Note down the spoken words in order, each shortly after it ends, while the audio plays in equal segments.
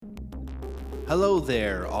Hello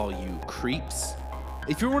there, all you creeps.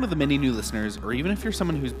 If you're one of the many new listeners, or even if you're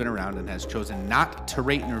someone who's been around and has chosen not to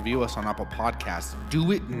rate and review us on Apple Podcasts,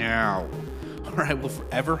 do it now, or I will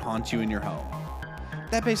forever haunt you in your home.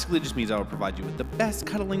 That basically just means I will provide you with the best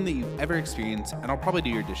cuddling that you've ever experienced, and I'll probably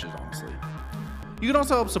do your dishes, honestly. You can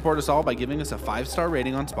also help support us all by giving us a 5-star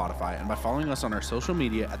rating on Spotify and by following us on our social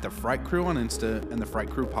media at The Fright Crew on Insta and The Fright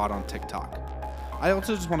Crew Pod on TikTok. I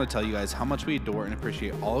also just want to tell you guys how much we adore and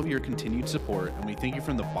appreciate all of your continued support, and we thank you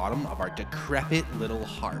from the bottom of our decrepit little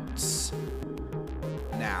hearts.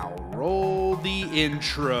 Now, roll the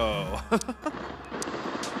intro.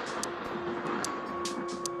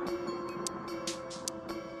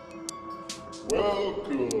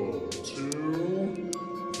 Welcome to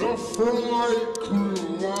the Fright Crew.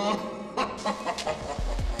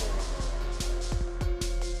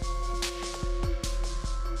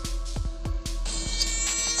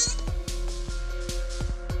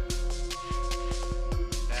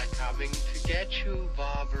 They're coming to get you,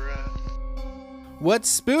 Barbara. What's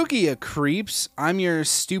spooky, ya creeps? I'm your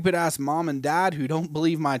stupid ass mom and dad who don't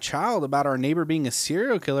believe my child about our neighbor being a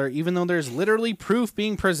serial killer, even though there's literally proof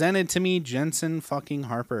being presented to me, Jensen fucking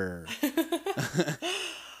Harper.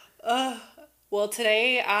 Well,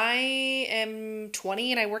 today I am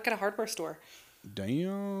 20 and I work at a hardware store.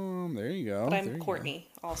 Damn, there you go. But I'm Courtney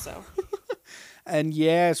also. And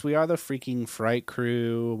yes, we are the freaking Fright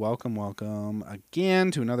Crew. Welcome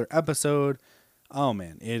again to another episode. Oh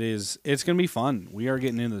man, it's going to be fun. We are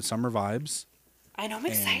getting into the summer vibes. I know, I'm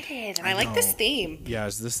excited. And I like this theme.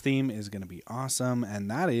 Yes, this theme is going to be awesome. And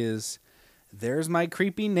that is, there's my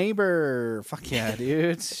creepy neighbor. Fuck yeah,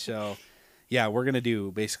 dude. So, yeah, we're going to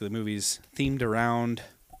do basically movies themed around,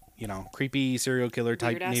 creepy serial killer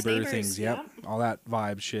type neighbor things. Yep. All that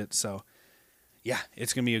vibe shit. So, yeah,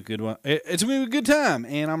 it's going to be a good one. It's going to be a good time.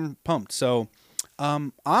 And I'm pumped. So,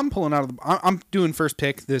 I'm doing first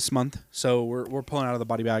pick this month. So, we're pulling out of the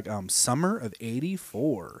body bag Summer of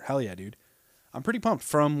 84. Hell yeah, dude. I'm pretty pumped.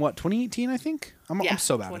 From what, 2018, I think? I'm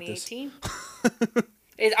so bad at this. 2018.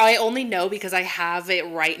 I only know because I have it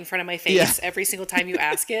right in front of my face every single time you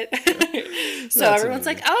ask it. So That's everyone's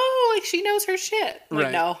amazing. like, "Oh, like she knows her shit." I'm Right.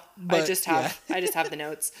 like, no, But, I just have the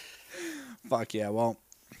notes. Fuck yeah. Well,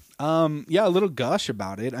 a little gush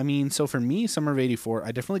about it. I mean, so for me, Summer of 84,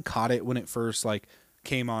 I definitely caught it when it first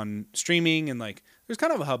came on streaming, and there's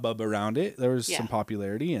kind of a hubbub around it. There was some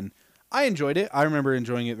popularity, and I enjoyed it. I remember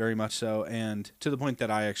enjoying it very much so, and to the point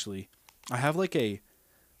that I have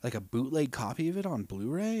a bootleg copy of it on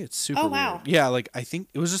Blu-ray. It's super wow. weird. Yeah, I think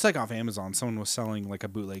it was just off Amazon. Someone was selling a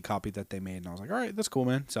bootleg copy that they made, and I was like, all right, that's cool,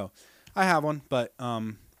 man. So I have one, but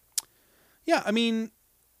yeah, I mean,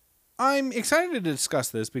 I'm excited to discuss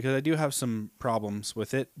this because I do have some problems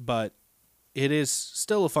with it, but it is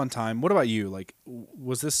still a fun time. What about you?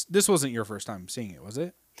 Was this wasn't your first time seeing it, was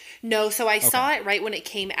it? No, so I saw it right when it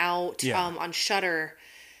came out on Shudder,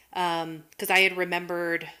 because I had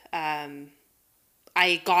remembered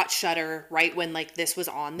I got Shudder right when this was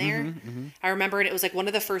on there. Mm-hmm. I remember it was one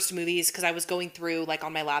of the first movies because I was going through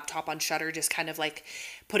on my laptop on Shudder, just kind of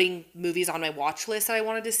putting movies on my watch list that I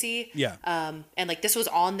wanted to see. Yeah. And this was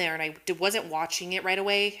on there, and I wasn't watching it right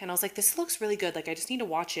away, and I was like, this looks really good. I just need to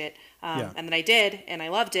watch it. And then I did, and I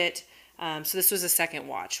loved it. So this was a second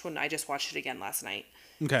watch when I just watched it again last night.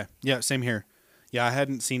 Okay. Yeah, same here. Yeah, I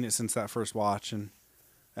hadn't seen it since that first watch, and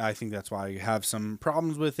I think that's why I have some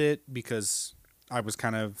problems with it because I was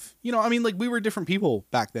kind of, we were different people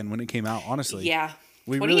back then when it came out, honestly. Yeah.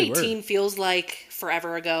 We 2018 really were. Feels like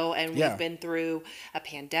forever ago, and we've been through a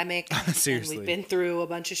pandemic. Seriously. And we've been through a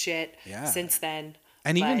bunch of shit since then.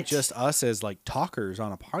 And even just us as talkers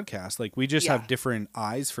on a podcast, we just have different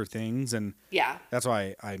eyes for things, and that's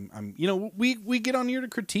why I'm we get on here to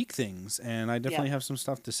critique things, and I definitely have some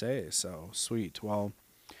stuff to say. So sweet. Well,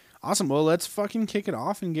 awesome. Well, let's fucking kick it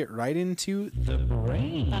off and get right into the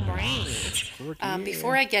brain.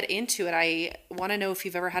 Before I get into it, I want to know if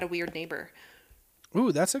you've ever had a weird neighbor.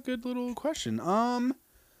 Ooh, that's a good little question.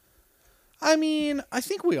 I mean, I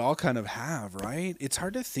think we all kind of have, right? It's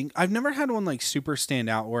hard to think. I've never had one super stand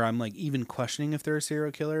out where I'm even questioning if they're a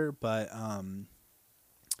serial killer, but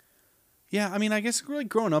yeah, I mean, I guess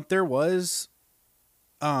growing up there was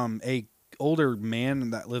a older man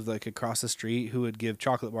that lived across the street who would give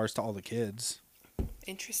chocolate bars to all the kids.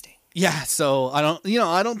 Interesting. Yeah, so I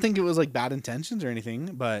don't think it was bad intentions or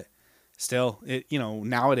anything, but still, it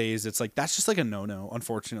nowadays it's that's just a no-no,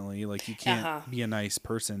 unfortunately. You can't be a nice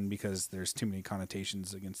person because there's too many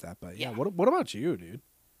connotations against that. But yeah, what about you, dude?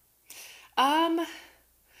 I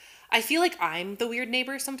feel like I'm the weird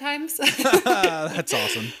neighbor sometimes. That's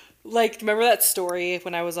awesome. Like, remember that story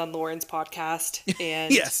when I was on Lauren's podcast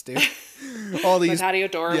and Yes, dude. All my these. patio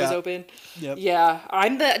door was open? Yep. Yeah,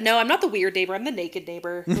 I'm not the weird neighbor. I'm the naked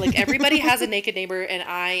neighbor. Like, everybody has a naked neighbor, and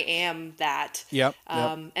I am that. Yep.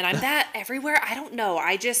 And I'm that everywhere. I don't know.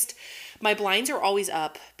 My blinds are always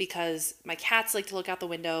up because my cats like to look out the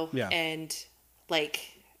window. Yeah. And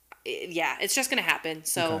it's just gonna happen.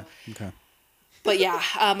 So. Okay. But yeah,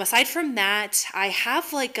 aside from that, I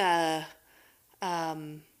have like a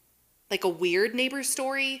weird neighbor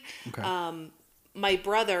story. Okay. My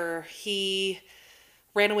brother, he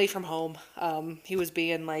ran away from home. He was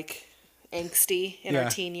being like angsty in our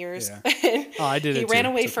teen years. Yeah. Oh, I did it He too. ran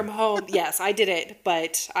away It's from okay. home. Yes, I did it,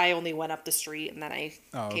 but I only went up the street and then I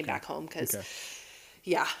came back home because,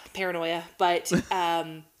 paranoia. But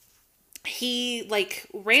he like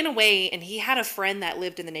ran away and he had a friend that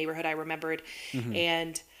lived in the neighborhood, I remembered. Mm-hmm.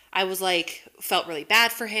 And I was like, felt really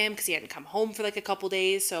bad for him because he hadn't come home for like a couple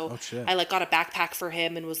days. So I like got a backpack for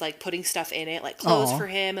him and was like putting stuff in it, like clothes for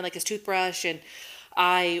him and like his toothbrush. And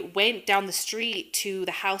I went down the street to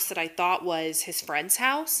the house that I thought was his friend's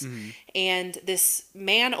house. And this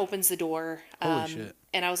man opens the door. Holy shit.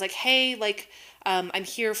 And I was like, hey, like, I'm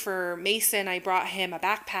here for Mason. I brought him a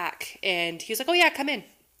backpack. And he was like, oh yeah, come in.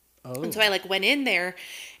 Oh. And so I like went in there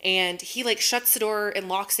and he like shuts the door and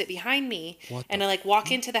locks it behind me. And I like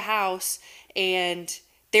walk into the house and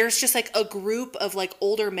there's just like a group of like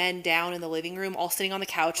older men down in the living room all sitting on the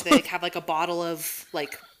couch. They like have like a bottle of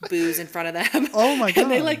like booze in front of them. Oh my God.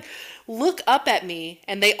 And they like look up at me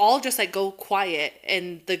and they all just like go quiet.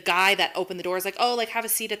 And the guy that opened the door is like, oh, like have a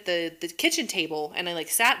seat at the kitchen table. And I like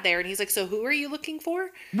sat there and he's like, so who are you looking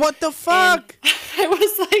for? What the fuck? And I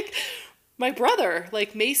was like, my brother,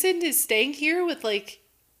 like Mason is staying here with like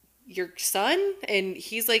your son. And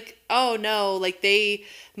he's like, oh no, like they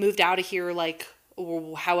moved out of here like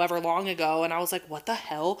however long ago. And I was like, what the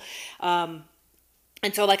hell? And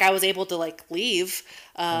so like I was able to like leave.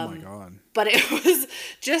 Oh my God. But it was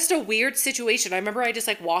just a weird situation. I remember I just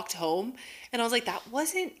like walked home and I was like, that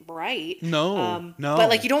wasn't right. No. But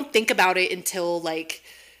like you don't think about it until like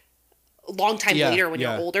a long time later when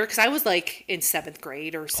you're older. Cause I was like in 7th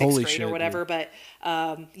grade or 6th grade or whatever. Dude. But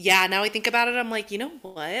now I think about it. I'm like, you know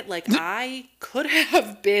what? Like I could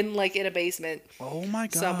have been like in a basement. Oh my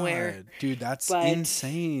God. Somewhere. Dude, that's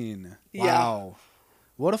insane. Wow.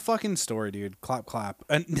 What a fucking story, dude. Clap, clap.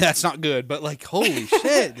 And that's not good, but like, holy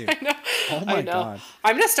shit, dude. I know. Oh my God.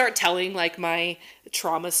 I'm going to start telling like my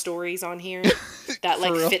trauma stories on here that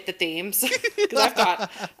like fit the themes. Because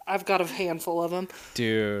I've got a handful of them.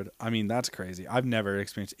 Dude, I mean, that's crazy. I've never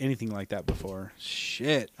experienced anything like that before.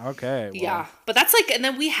 Shit. Okay. Well. Yeah. But that's like, and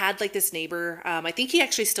then we had like this neighbor. I think he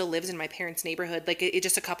actually still lives in my parents' neighborhood. Like it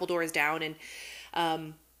just a couple doors down.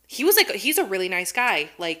 And, he was like, he's a really nice guy.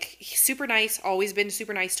 Like, he's super nice, always been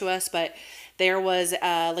super nice to us. But there was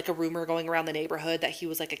like a rumor going around the neighborhood that he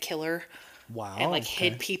was like a killer. Wow. And like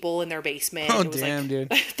hid people in their basement. Oh, it was, damn, like,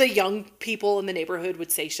 dude. The young people in the neighborhood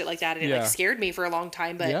would say shit like that. And it like scared me for a long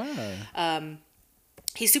time. But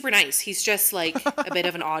he's super nice. He's just like a bit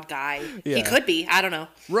of an odd guy. He could be. I don't know.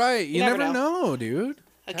 Right. You never know, dude.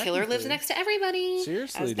 A killer lives next to everybody.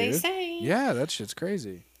 Seriously, as dude. they say. Yeah, that shit's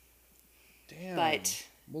crazy. Damn. But...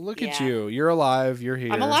 well, look at you. You're alive. You're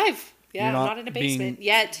here. I'm alive. Yeah, I'm not in a basement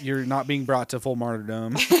yet. You're not being brought to full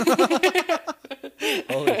martyrdom.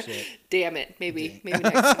 Holy shit. Damn it. Maybe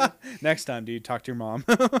next time. Next time, dude. Talk to your mom.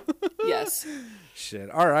 Yes. Shit.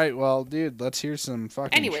 All right. Well, dude, let's hear some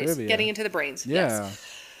fucking trivia. Getting into the brains. Yeah. Yes.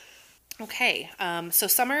 Okay. So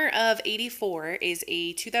Summer of '84 is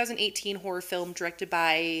a 2018 horror film directed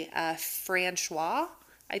by Francois,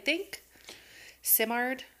 I think.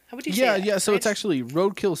 Simard. How would you say that? Yeah. So it's actually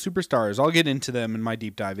Roadkill Superstars. I'll get into them in my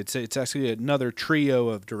deep dive. It's actually another trio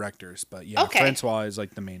of directors, but yeah, Francois is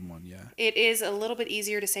like the main one. Yeah. It is a little bit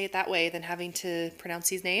easier to say it that way than having to pronounce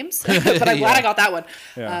these names, but I'm glad I got that one.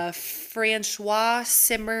 Yeah. Francois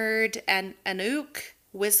Simard and Anouk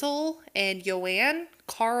Whistle and Joanne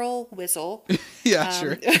Carl Whistle. Yeah,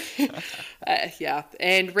 sure. Yeah,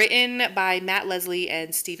 and written by Matt Leslie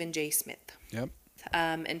and Stephen J. Smith. Yep.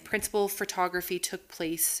 And principal photography took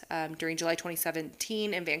place during July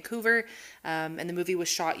 2017 in Vancouver, and the movie was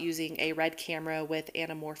shot using a red camera with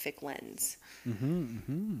anamorphic lens.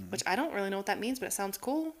 Which I don't really know what that means, but it sounds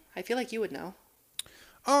cool. I feel like you would know.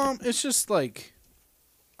 It's just like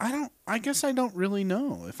I guess I don't really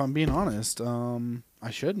know, if I'm being honest.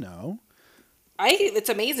 I should know. It's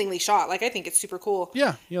amazingly shot. Like, I think it's super cool.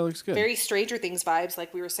 Yeah, it looks good. Very Stranger Things vibes,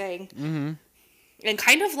 like we were saying. Mm-hmm. And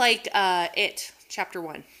kind of like It, Chapter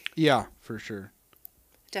 1. Yeah, for sure.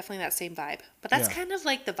 Definitely that same vibe. But that's kind of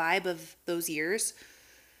like the vibe of those years.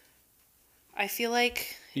 I feel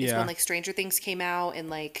like is when like Stranger Things came out and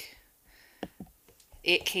like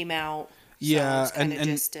it came out. Yeah, so and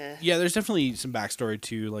just, yeah, there's definitely some backstory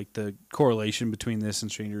to like the correlation between this and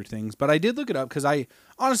Stranger Things. But I did look it up because I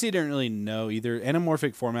honestly didn't really know either.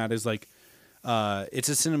 Anamorphic format is like it's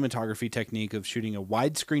a cinematography technique of shooting a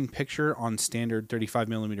widescreen picture on standard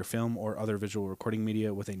 35mm film or other visual recording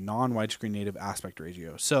media with a non-widescreen native aspect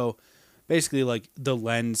ratio. So basically, like the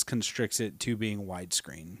lens constricts it to being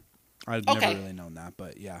widescreen. I've never really known that,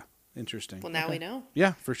 but yeah, interesting. Well, now we know.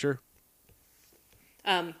 Yeah, for sure.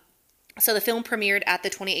 So the film premiered at the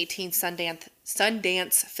 2018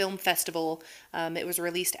 Sundance Film Festival. It was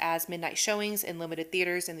released as midnight showings in limited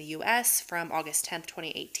theaters in the U.S. from August 10th,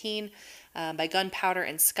 2018, by Gunpowder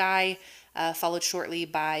and Sky, followed shortly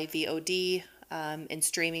by VOD and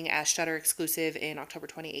streaming as Shudder exclusive in October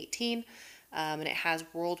 2018, and it has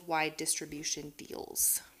worldwide distribution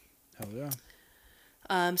deals. Hell yeah.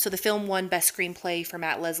 So the film won Best Screenplay for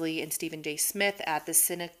Matt Leslie and Stephen J. Smith at the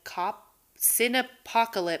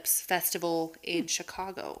Cinepocalypse Festival in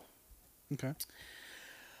Chicago. Okay.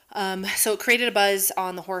 So it created a buzz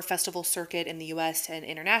on the horror festival circuit in the U.S. and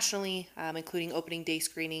internationally, including opening day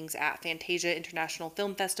screenings at Fantasia International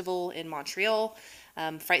Film Festival in Montreal,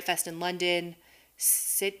 Fright Fest in London,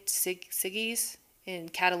 Siggy's in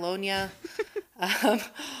Catalonia.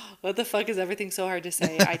 What the fuck is everything so hard to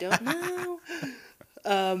say? I don't know.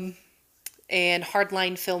 And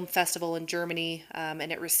Hardline Film Festival in Germany,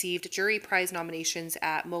 and it received jury prize nominations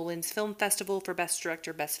at Moulins Film Festival for Best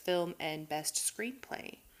Director, Best Film, and Best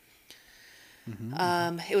Screenplay.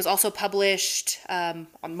 It was also published on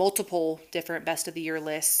multiple different Best of the Year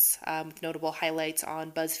lists, with notable highlights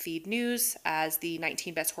on BuzzFeed News as the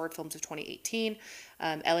 19 Best Horror Films of 2018,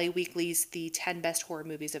 LA Weekly's The 10 Best Horror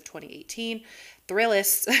Movies of 2018,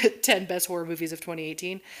 Thrillist's 10 Best Horror Movies of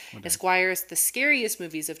 2018, Esquire's The Scariest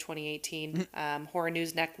Movies of 2018, Horror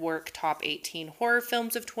News Network Top 18 Horror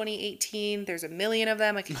Films of 2018. There's a million of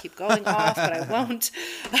them. I could keep going off, but I won't.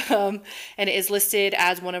 And it is listed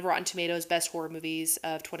as one of Rotten Tomatoes' Best Horror Movies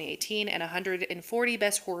of 2018 and 140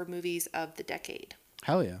 Best Horror Movies of the decade.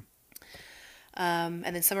 Hell yeah. And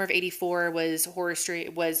then Summer of '84 was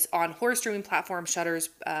on horror streaming platform Shudder's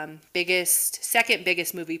second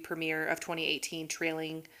biggest movie premiere of 2018,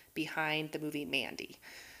 trailing behind the movie Mandy.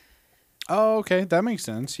 Oh, okay, that makes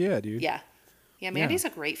sense. Yeah, dude. Yeah, Mandy's a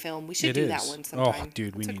great film. We should do that one sometime. Oh,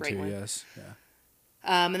 dude, we need to. One. Yes. Yeah.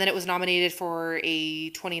 And then it was nominated for a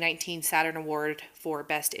 2019 Saturn Award for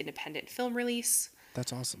Best Independent Film Release.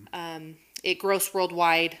 That's awesome. It grossed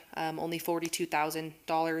worldwide only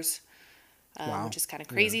 $42,000. Wow. Which is kind of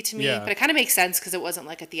crazy to me, Yeah. but it kind of makes sense because it wasn't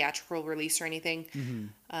like a theatrical release or anything.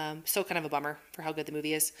 Mm-hmm. So kind of a bummer for how good the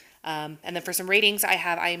movie is. And then for some ratings, I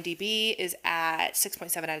have IMDb is at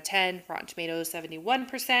 6.7 out of 10, Rotten Tomatoes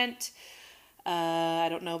 71%. I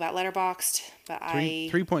don't know about Letterboxd, but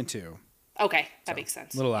 3.2. Okay, that makes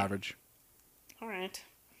sense. Little average. All right.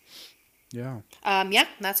 Yeah. Yeah,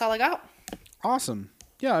 that's all I got. Awesome.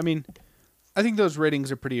 Yeah, I mean, I think those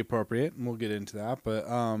ratings are pretty appropriate, and we'll get into that. But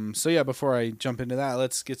so yeah, before I jump into that,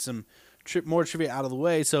 let's get some more trivia out of the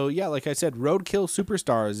way. So yeah, like I said, Roadkill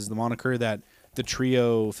Superstars is the moniker that the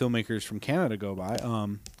trio filmmakers from Canada go by.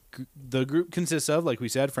 The group consists of, like we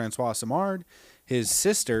said, Francois Simard, his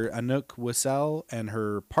sister Anouk Wissel, and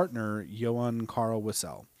her partner Johan Carl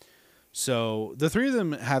Wissel. So the three of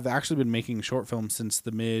them have actually been making short films since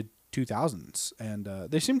the mid-2000s, and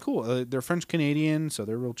they seem cool. They're French Canadian, so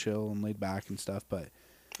they're real chill and laid back and stuff. But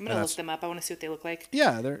I'm gonna look them up. I want to see what they look like.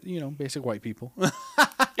 Yeah, they're basic white people.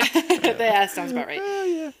 Yeah, sounds about right.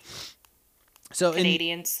 Yeah. So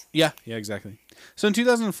Canadians. Yeah, exactly. So in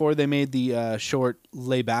 2004, they made the short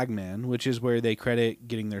Les Bagman, which is where they credit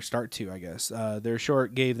getting their start to, I guess. Their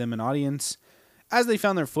short gave them an audience as they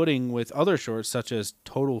found their footing with other shorts such as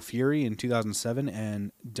Total Fury in 2007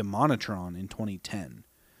 and Demonitron in 2010.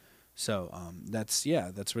 So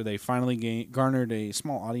that's where they finally garnered a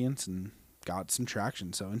small audience and got some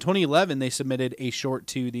traction. So in 2011, they submitted a short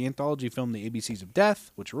to the anthology film The ABCs of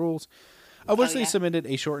Death, which rules, of which they submitted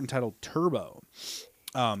a short entitled Turbo.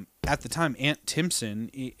 At the time, Ant Timpson,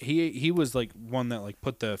 he was like one that like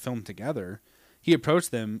put the film together. He approached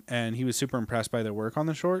them and he was super impressed by their work on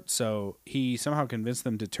the short, so he somehow convinced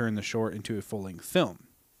them to turn the short into a full-length film,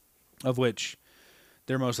 of which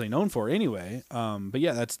they're mostly known for anyway. But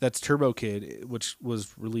yeah, that's Turbo Kid, which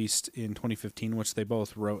was released in 2015, which they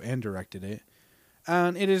both wrote and directed it.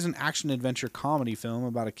 And it is an action-adventure comedy film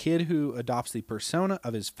about a kid who adopts the persona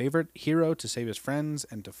of his favorite hero to save his friends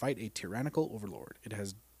and to fight a tyrannical overlord. It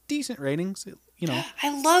has decent ratings.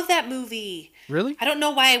 I love that movie. Really? I don't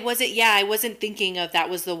know why I wasn't thinking of that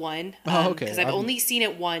was the one. Oh, okay. Because I've only seen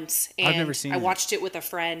it once. And I've never seen I it. watched it with a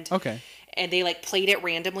friend. Okay. And they like played it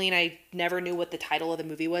randomly, and I never knew what the title of the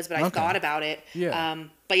movie was, but I thought about it. Yeah.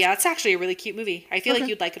 But yeah, it's actually a really cute movie. I feel like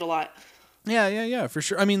you'd like it a lot. Yeah, for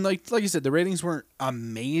sure. I mean, like you said, the ratings weren't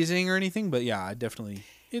amazing or anything, but yeah, I definitely.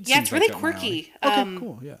 It's seems really like up my quirky. alley. Okay,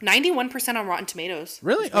 cool. Yeah. 91% on Rotten Tomatoes.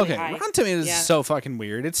 Really? It's really Okay. high. Rotten Tomatoes is so fucking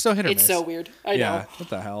weird. It's so hit or miss. It's so weird. I Yeah. know. What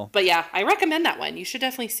the hell? But yeah, I recommend that one. You should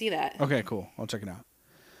definitely see that. Okay, cool. I'll check it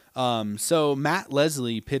out. So Matt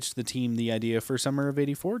Leslie pitched the team the idea for Summer of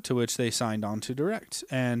 '84, to which they signed on to direct.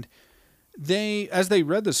 And as they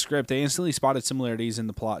read the script, they instantly spotted similarities in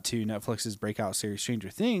the plot to Netflix's breakout series Stranger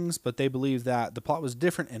Things, but they believed that the plot was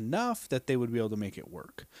different enough that they would be able to make it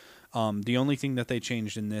work. The only thing that they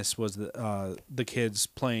changed in this was the kids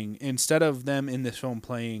playing, instead of them in this film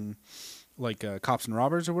playing like cops and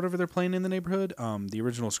robbers or whatever they're playing in the neighborhood, the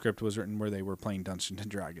original script was written where they were playing Dungeons and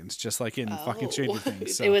Dragons, just like in fucking Stranger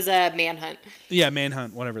Things. So. It was a Manhunt. Yeah,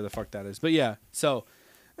 Manhunt, whatever the fuck that is. But yeah, so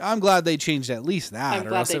I'm glad they changed at least that. I'm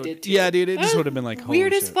glad they did too. Yeah, dude, it just would have been like holy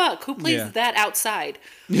weird as shit. fuck. Who plays that outside?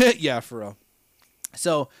 Yeah, for real.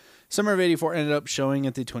 So Summer of '84 ended up showing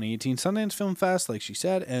at the 2018 Sundance Film Fest, like she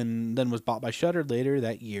said, and then was bought by Shudder later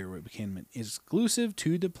that year, where it became an exclusive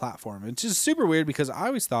to the platform. It's just super weird because I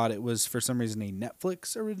always thought it was, for some reason, a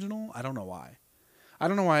Netflix original. I don't know why.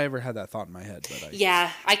 I ever had that thought in my head. But Yeah,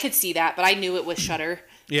 I could see that, but I knew it was Shudder.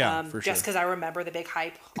 Yeah, for sure. Just because I remember the big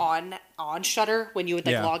hype on Shudder when you would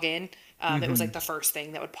log in. It was like the first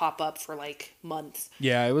thing that would pop up for like months.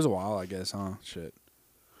 Yeah, it was a while, I guess, huh? Shit.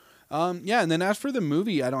 Yeah, and then as for the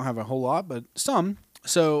movie, I don't have a whole lot, but some.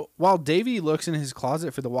 So while Davey looks in his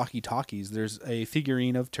closet for the walkie-talkies, there's a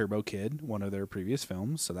figurine of Turbo Kid, one of their previous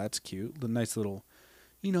films, so that's cute. The nice little,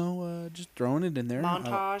 just throwing it in there.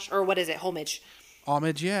 Montage, or what is it? Homage.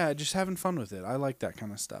 Homage, yeah, just having fun with it. I like that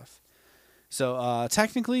kind of stuff. So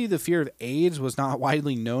technically, the fear of AIDS was not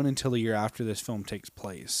widely known until a year after this film takes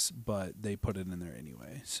place, but they put it in there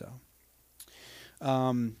anyway. So,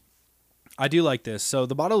 I do like this. So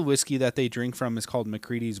the bottle of whiskey that they drink from is called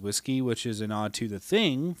McCready's Whiskey, which is a nod to The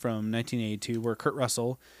Thing from 1982, where Kurt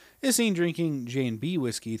Russell is seen drinking J&B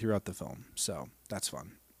whiskey throughout the film. So that's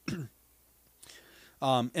fun.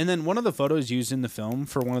 And then one of the photos used in the film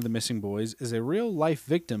for one of the missing boys is a real-life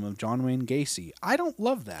victim of John Wayne Gacy. I don't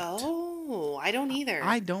love that. Oh, I don't either.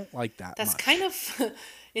 I don't like that That's much. kind of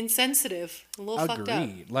insensitive. A little fucked up.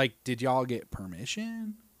 Agreed. Like, did y'all get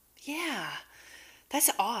permission? Yeah. That's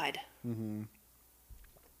odd.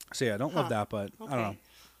 So yeah, I don't love that, but I don't Okay.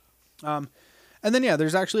 know. And then yeah,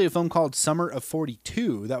 there's actually a film called Summer of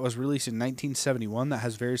 '42 that was released in 1971 that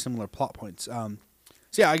has very similar plot points. So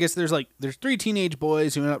yeah, I guess there's three teenage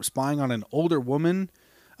boys who end up spying on an older woman,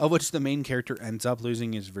 of which the main character ends up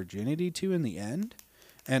losing his virginity to in the end.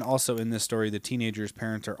 And also in this story, the teenagers'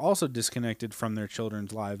 parents are also disconnected from their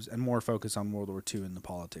children's lives and more focused on World War II and the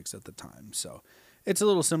politics at the time. So it's a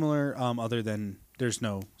little similar, other than there's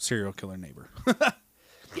no serial killer neighbor.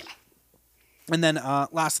 Yeah. And then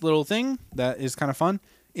last little thing that is kind of fun.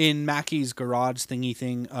 In Mackey's garage thingy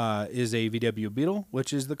thing is a VW Beetle,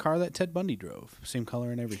 which is the car that Ted Bundy drove. Same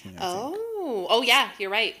color and everything, I think. Oh yeah,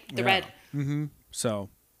 you're right. The red. Mm-hmm. So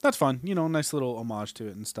that's fun. Nice little homage to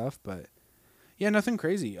it and stuff. But yeah, nothing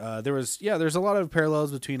crazy. There's a lot of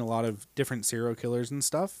parallels between a lot of different serial killers and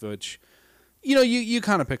stuff, which you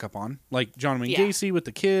kind of pick up on, like John Wayne Gacy with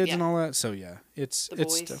the kids and all that. So yeah, it's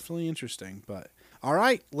definitely interesting. But all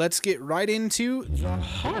right, let's get right into the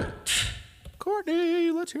heart.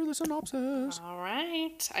 Courtney, let's hear the synopsis. All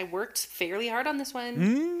right. I worked fairly hard on this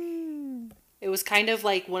one. It was kind of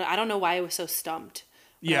like when I don't know why I was so stumped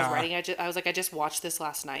when I was writing. I was like, I just watched this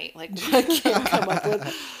last night. Like, I can't come up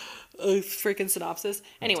with a freaking synopsis.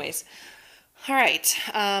 Anyways. All right.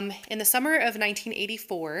 In the summer of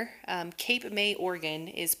 1984, Cape May, Oregon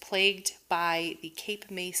is plagued by the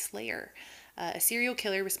Cape May Slayer, a serial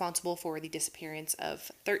killer responsible for the disappearance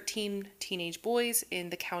of 13 teenage boys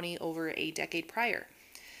in the county over a decade prior.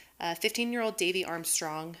 15-year-old Davy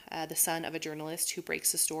Armstrong, the son of a journalist who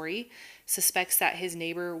breaks the story, suspects that his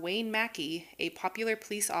neighbor Wayne Mackey, a popular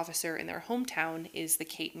police officer in their hometown, is the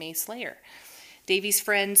Cape May Slayer. Davy's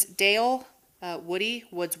friends Dale, Woody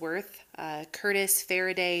Woodsworth, Curtis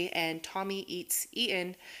Faraday, and Tommy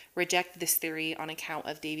Eaton reject this theory on account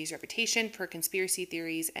of Davy's reputation for conspiracy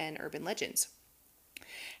theories and urban legends.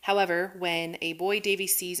 However, when a boy Davy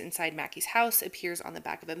sees inside Mackey's house appears on the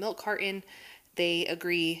back of a milk carton, they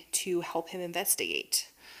agree to help him investigate.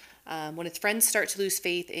 When his friends start to lose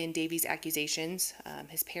faith in Davy's accusations,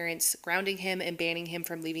 his parents grounding him and banning him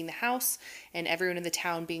from leaving the house, and everyone in the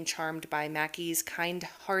town being charmed by Mackie's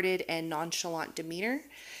kind-hearted and nonchalant demeanor,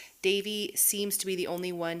 Davy seems to be the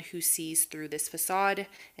only one who sees through this facade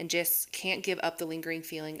and just can't give up the lingering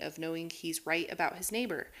feeling of knowing he's right about his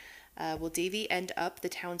neighbor. Will Davy end up the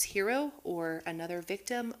town's hero or another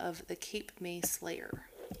victim of the Cape May Slayer?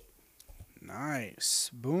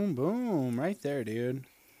 Nice. Boom, boom. Right there, dude.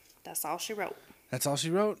 That's all she wrote. That's all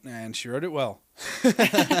she wrote, and she wrote it well.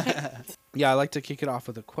 Yeah, I like to kick it off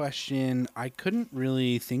with a question. I couldn't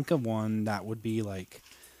really think of one that would be like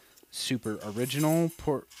super original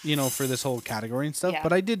for this whole category and stuff. Yeah.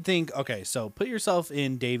 But I did think, okay, so put yourself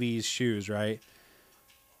in Davy's shoes, right?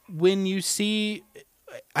 When you see,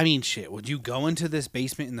 I mean, shit, would you go into this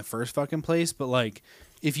basement in the first fucking place? But like,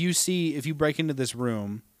 if you break into this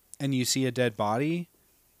room and you see a dead body,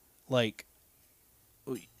 like,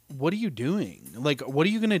 what are you doing? Like, what are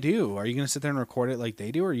you going to do? Are you going to sit there and record it like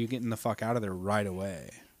they do, or are you getting the fuck out of there right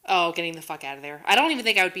away? Oh, getting the fuck out of there. I don't even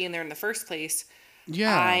think I would be in there in the first place.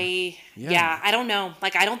 Yeah. Yeah, I don't know.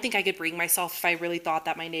 Like, I don't think I could bring myself, if I really thought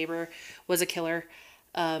that my neighbor was a killer,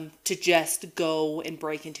 to just go and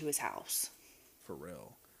break into his house. For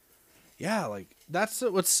real. Yeah, like, that's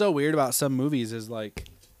what's so weird about some movies is like,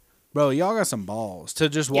 bro, y'all got some balls to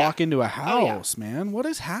just walk into a house, man. What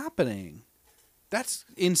is happening? That's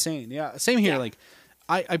insane. Yeah, same here. Yeah. Like,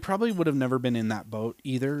 I probably would have never been in that boat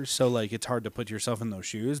either, so, like, it's hard to put yourself in those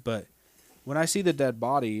shoes, but when I see the dead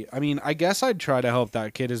body, I mean, I guess I'd try to help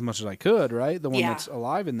that kid as much as I could, right? The one that's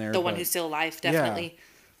alive in there. The one who's still alive, definitely. Yeah,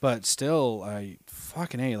 but still, I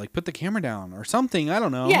fucking A, like, put the camera down or something. I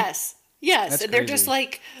don't know. Yes. That's And they're crazy. just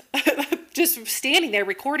like, just standing there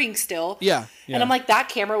recording still. Yeah. And I'm like, that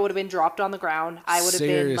camera would have been dropped on the ground. I would have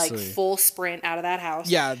been like Seriously. full sprint out of that house.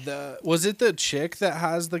 Yeah, was it the chick that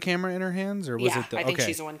has the camera in her hands, or was Yeah, it the? I think okay.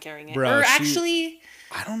 she's the one carrying it. Bro, or actually,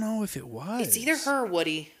 I don't know if it was. it's either her or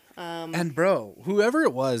Woody. And bro, whoever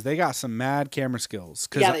it was, they got some mad camera skills.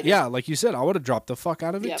 Cause Yeah, they do. yeah, like you said, I would have dropped the fuck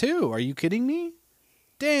out of it Yep. too. Are you kidding me?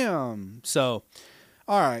 Damn. So,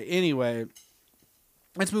 all right. Anyway,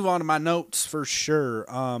 let's move on to my notes for sure.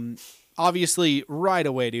 Obviously, right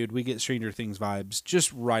away, dude, we get Stranger Things vibes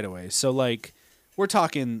just right away. So, like, we're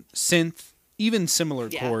talking synth, even similar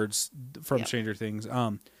chords from Stranger Things.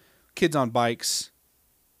 Kids on bikes,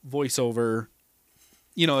 voiceover.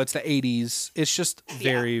 You know, it's the 80s. It's just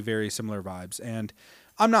very, very similar vibes. And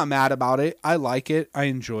I'm not mad about it. I like it. I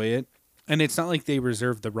enjoy it. And it's not like they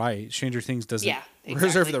reserve the right. Stranger Things doesn't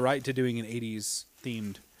reserve the right to doing an 80s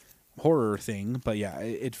themed horror thing. But yeah,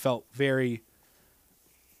 it felt very,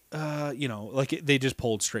 like they just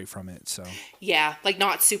pulled straight from it. So Yeah, like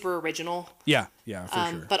not super original. yeah,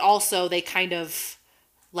 for sure. But also they kind of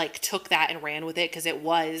like took that and ran with it because it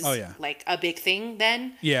was like a big thing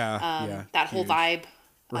then. Yeah, that whole vibe.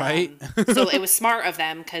 Right? So it was smart of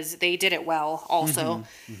them because they did it well also.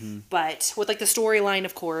 But with like the storyline,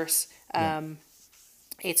 of course,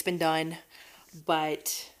 it's been done.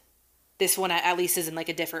 But this one at least is in like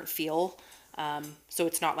a different feel. So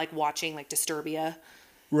it's not like watching like Disturbia.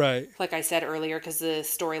 Right. Like I said earlier, because the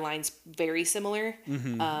storyline's very similar.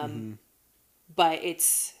 But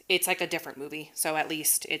it's like a different movie. So at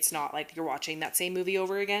least it's not like you're watching that same movie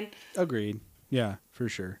over again. Agreed. Yeah, for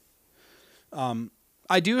sure.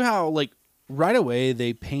 I do how like right away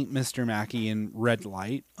they paint Mr. Mackey in red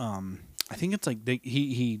light. I think it's like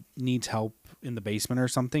he needs help in the basement or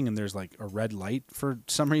something, and there's like a red light for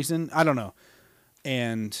some reason. I don't know.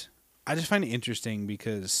 And I just find it interesting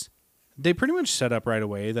because they pretty much set up right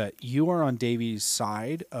away that you are on Davy's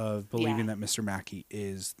side of believing that Mr. Mackey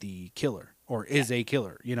is the killer or is a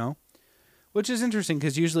killer, you know? Which is interesting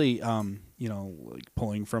because usually, like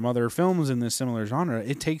pulling from other films in this similar genre,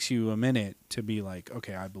 it takes you a minute to be like,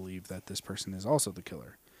 okay, I believe that this person is also the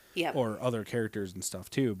killer. Yeah. Or other characters and stuff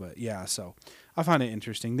too. But yeah, so I find it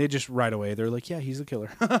interesting. They just right away, they're like, yeah, he's the killer,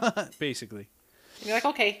 basically. And you're like,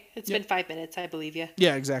 okay, it's been 5 minutes. I believe you.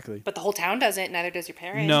 Yeah, exactly. But the whole town doesn't. Neither does your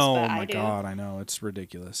parents. No, but my I do. God, I know. It's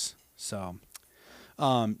ridiculous. So,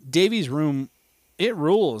 Davy's room, it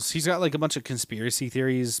rules. He's got like a bunch of conspiracy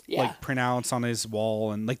theories, like printouts on his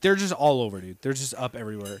wall, and like they're just all over, dude. They're just up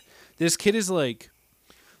everywhere. This kid is like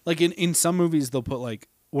in some movies they'll put like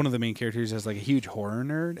one of the main characters as like a huge horror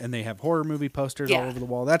nerd, and they have horror movie posters all over the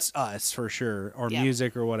wall. That's us for sure, or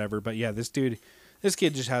music or whatever. But yeah, this kid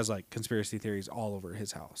just has like conspiracy theories all over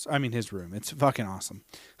his house. I mean, his room. It's fucking awesome.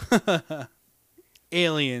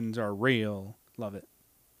 Aliens are real. Love it.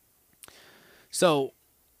 So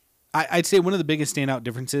I'd say one of the biggest standout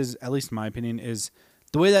differences, at least in my opinion, is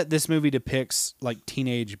The way that this movie depicts like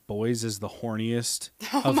teenage boys as the horniest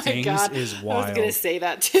Oh of my things God. is I wild. was going to say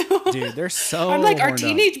that too. Dude, they're so I'm like, are horned up.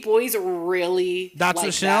 teenage boys really That's like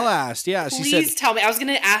what Chanel that? asked. Yeah, she Please said tell me. I was going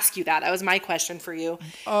to ask you that. That was my question for you.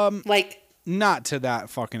 Like, not to that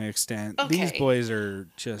fucking extent. These Okay. boys are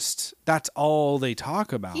just that's all they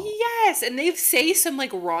talk about. yes. And they say some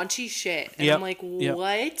like raunchy shit. And Yep, I'm like, yep.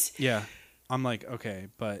 what? Yeah. I'm like, okay,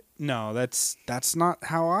 but no, that's not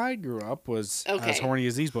how I grew up, was as Okay. horny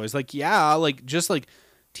as these boys. Like, yeah, like just like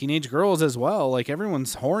teenage girls as well. Like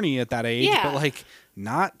everyone's horny at that age, Yeah. but like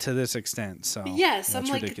not to this extent. So Yes. I'm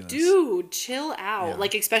that's like, ridiculous. dude, chill out. Yeah.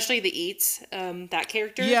 Like, especially the Eats, that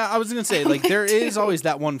character. Yeah, I was gonna say, like, there is always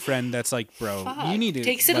that one friend that's like, bro, Fuck. you need to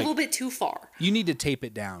Takes it a like, little bit too far. you need to tape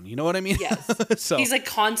it down. You know what I mean? Yes. So He's like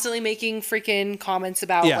constantly making freaking comments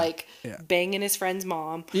about Yeah, like yeah. banging his friend's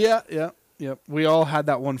mom. yeah. We all had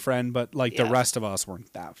that one friend, but like the Yeah. rest of us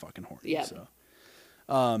weren't that fucking horny. Yep. So,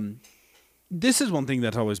 this is one thing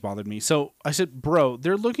that's always bothered me. So I said, bro,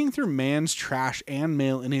 they're looking through man's trash and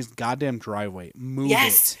mail in his goddamn driveway. Move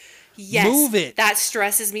Yes. it. Yes. Move it. That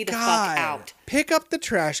stresses me the God. fuck out. Pick up the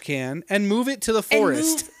trash can and move it to the And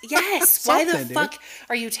forest. move, yes. Why the Something, dude. fuck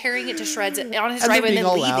are you tearing it to shreds on his And they're driveway and being then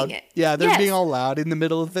all leaving loud. it? Yeah, they're Yes. being all loud in the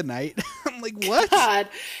middle of the night. I'm like, what? God.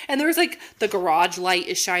 And there's like the garage light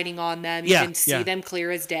is shining on them. You Yeah, can see yeah. them clear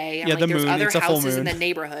as day. I'm Yeah, like, the there's moon, other it's a full houses in moon. the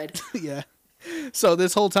neighborhood. Yeah. So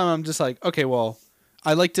this whole time I'm just like, okay, well,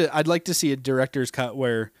 I'd like to see a director's cut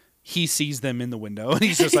where he sees them in the window and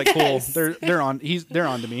he's just like, Yes. cool, they're on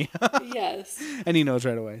to me. Yes. And he knows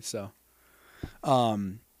right away. So,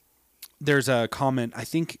 there's a comment. I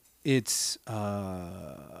think it's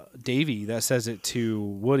Davey that says it to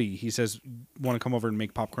Woody. He says, "Want to come over and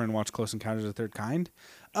make popcorn and watch Close Encounters of the Third Kind?"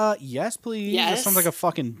 Yes, please. That Yes. sounds like a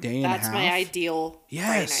fucking day and a half. That's my ideal Friday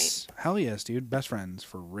night. Yes, hell yes, dude. Best friends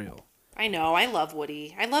for real. I know. I love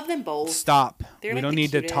Woody. I love them both. Stop. They're We like don't the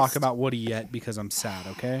need to cutest. talk about Woody yet because I'm sad.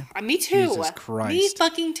 Okay. Me too. Jesus Christ. Me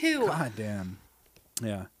fucking too. God damn.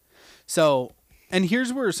 Yeah. So, and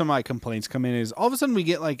here's where some of my complaints come in is all of a sudden we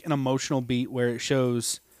get like an emotional beat where it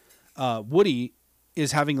shows Woody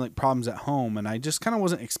is having like problems at home, and I just kind of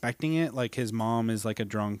wasn't expecting it. Like his mom is like a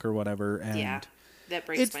drunk or whatever, and Yeah. That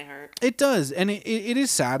breaks my heart. it does, and it is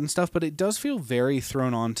sad and stuff, but it does feel very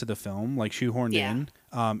thrown onto the film, like shoehorned Yeah.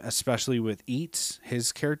 in, especially with Eats,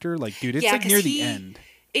 his character. Like, dude, it's Yeah, like 'cause near the he- end.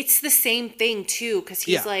 It's the same thing too, because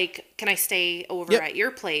he's Yeah. like, "Can I stay over Yep. at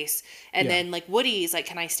your place?" And Yeah. then like Woody's like,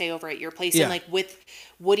 "Can I stay over at your place?" Yeah. And like with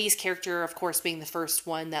Woody's character, of course, being the first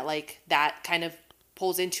one that like that kind of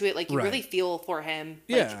pulls into it, like you Right. really feel for him.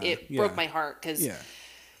 Yeah, Like it yeah. broke my heart because Yeah.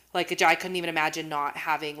 like I couldn't even imagine not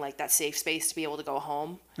having like that safe space to be able to go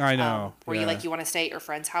home. I know. Where you yeah. like you want to stay at your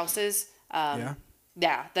friends' houses. Yeah.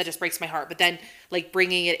 Yeah, that just breaks my heart. But then, like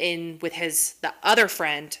bringing it in with the other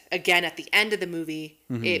friend again at the end of the movie,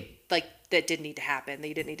 it like that didn't need to happen.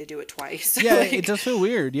 They didn't need to do it twice. Yeah, Like, it does feel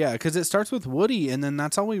weird. Yeah, because it starts with Woody, and then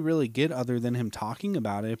that's all we really get other than him talking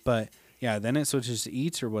about it. But yeah, then it switches to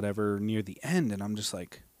Eats or whatever near the end, and I'm just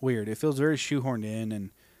like, weird. It feels very shoehorned in,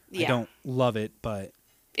 and I Yeah. don't love it, but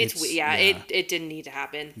it didn't need to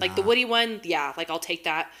happen. Like the Woody one, yeah, like I'll take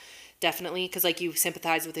that definitely because like you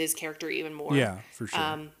sympathize with his character even more. yeah, for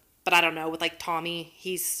sure. But I don't know with like Tommy,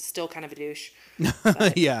 he's still kind of a douche.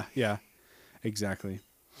 yeah, exactly.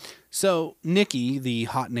 So Nikki, the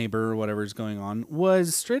hot neighbor or whatever is going on,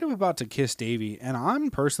 was straight up about to kiss Davy, and I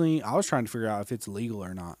was trying to figure out if it's legal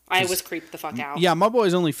or not. I 'Cause- was creeped the fuck out. Yeah, my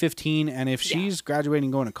boy's only 15, and if Yeah. she's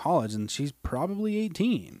graduating going to college, then she's probably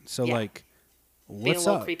 18. So Yeah. like, Being a what's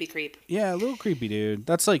little up? creepy creep. Yeah, a little creepy, dude.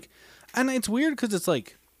 That's like, and it's weird because it's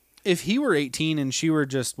like, if he were 18 and she were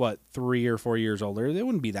just 3 or 4 years older, it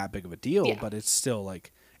wouldn't be that big of a deal. Yeah. But it's still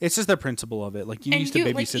like, it's just the principle of it. Like you And used to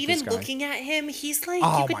like babysit even this guy. looking at him, he's like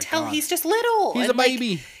Oh you could my tell God. he's just little. He's and, a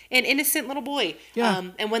baby. like, an innocent little boy. Yeah.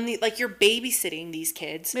 And when you're babysitting these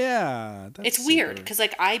kids, Yeah, that's it's weird super- because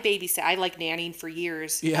like I babysit, I like nannying for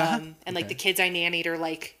years. Yeah? And like Okay. the kids I nannied are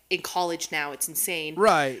like in college now. It's insane.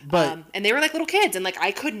 Right, but And they were like little kids, and like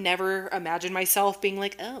I could never imagine myself being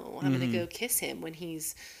like, oh, I'm Mm-hmm. gonna go kiss him when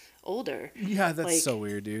he's older. yeah, that's like, so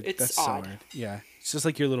weird, dude. it's That's odd. so weird. Yeah, it's just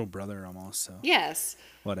like your little brother almost. So Yes.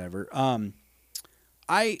 whatever.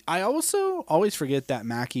 I also always forget that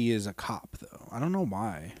Mackie is a cop though. I don't know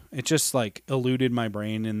why. It just like eluded my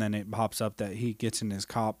brain, and then it pops up that he gets in his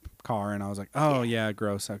cop car, and I was like, oh yeah,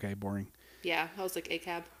 gross. Okay, boring. Yeah. I was like a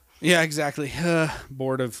cab. Yeah, exactly.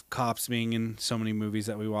 Bored of cops being in so many movies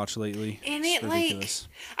that we watch lately. And It's it ridiculous.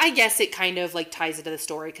 like, I guess it kind of like ties into the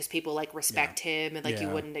story because people like respect him and like you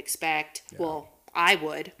Yeah. wouldn't expect. Well, I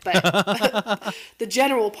would, but the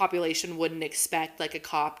general population wouldn't expect like a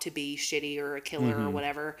cop to be shitty or a killer or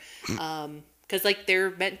whatever. Because like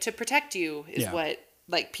they're meant to protect you is what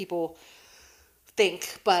like people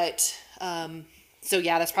think. But so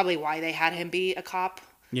yeah, that's probably why they had him be a cop.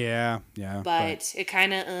 Yeah. But it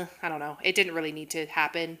kind of, I don't know. It didn't really need to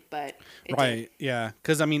happen, but it did. Yeah.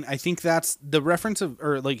 Because I mean, I think that's the reference of,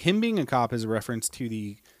 or like him being a cop is a reference to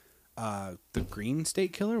the Green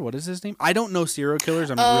State Killer. What is his name? I don't know serial killers.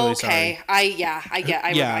 I'm really sorry.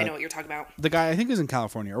 I know what you're talking about. The guy I think was in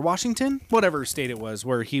California or Washington, whatever state it was,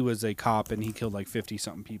 where he was a cop and he killed like 50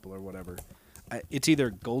 something people or whatever. It's either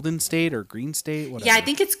Golden State or Green State. Whatever. Yeah, I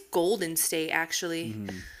think it's Golden State actually.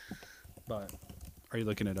 But are you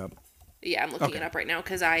looking it up? Yeah, I'm looking it up right now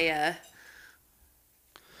because Yeah,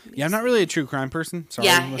 I'm not really a true crime person. Sorry,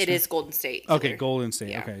 yeah, listener. it is Golden State. Okay, Golden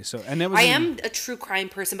State. Yeah. Okay, so and it was I am a true crime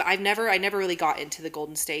person, but I never really got into the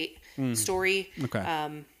Golden State story. Okay.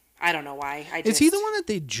 I don't know why. Is he the one that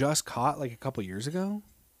they just caught like a couple years ago?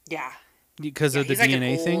 Yeah. Because of the he's like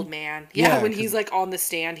DNA an thing. Old man. Yeah, when he's like on the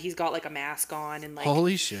stand, he's got like a mask on and like.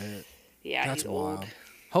 Holy shit. Yeah, that's he's wild. old.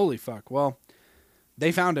 Holy fuck. Well,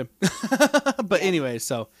 they found him. But anyway,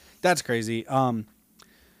 so that's crazy.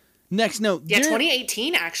 Next note. Yeah,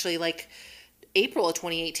 2018 actually, like April of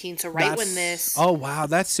 2018. So right when this. Oh wow,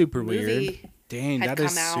 that's super weird. movie Dang, had that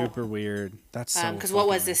is come out. super weird. That's so. Because what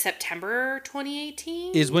was this, September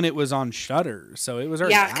 2018? Is when it was on Shudder, so it was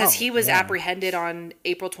already Yeah, because out. he was apprehended on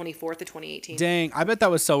April 24th of 2018. Dang, I bet that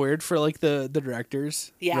was so weird for like the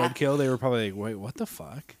directors. Yeah. Roadkill, they were probably like, wait, what the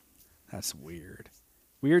fuck? That's weird.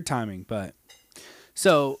 Weird timing, but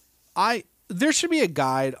so there should be a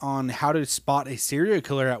guide on how to spot a serial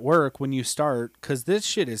killer at work when you start, because this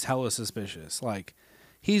shit is hella suspicious. Like,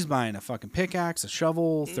 he's buying a fucking pickaxe, a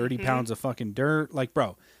shovel, 30 pounds of fucking dirt. Like,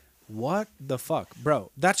 bro, what the fuck?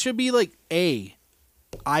 Bro, that should be like,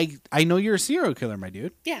 I know you're a serial killer, my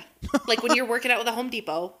dude. Yeah. Like when you're working out with a Home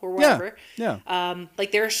Depot or whatever. Yeah.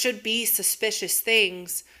 Like there should be suspicious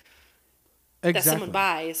things that someone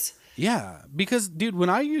buys. Yeah, because dude, when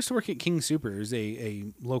I used to work at King Supers, a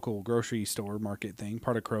local grocery store market thing,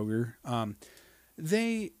 part of Kroger,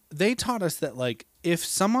 they taught us that like if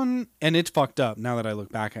someone, and it's fucked up now that I look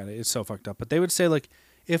back at it, it's so fucked up, but they would say like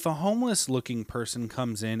if a homeless looking person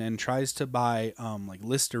comes in and tries to buy like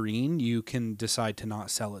Listerine, you can decide to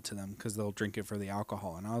not sell it to them because they'll drink it for the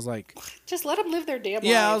alcohol. And I was like, just let them live their damn life.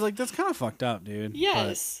 yeah, I was like, that's kind of fucked up, dude.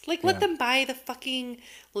 Yes. But, let them buy the fucking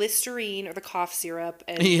Listerine or the cough syrup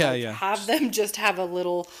and Yeah. have them just have a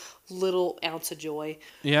little ounce of joy.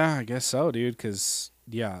 Yeah, I guess so, dude, because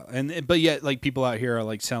yeah, but yet like people out here are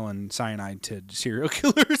like selling cyanide to serial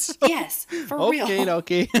killers. So. Yes, for real.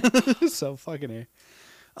 Okay. So fucking A.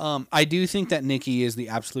 I do think that Nikki is the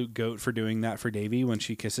absolute goat for doing that for Davey when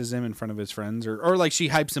she kisses him in front of his friends, or like she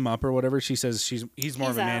hypes him up or whatever. She says he's more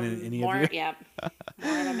of a man than any of you. Yeah,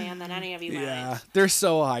 more of a man than any of you. Yeah, they're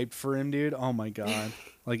so hyped for him, dude. Oh my god,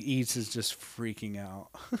 like Eats is just freaking out.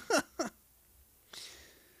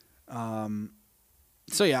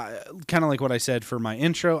 So yeah, kind of like what I said for my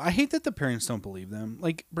intro. I hate that the parents don't believe them.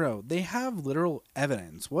 Like, bro, they have literal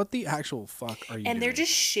evidence. What the actual fuck are you doing? And they're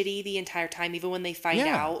just shitty the entire time. Even when they find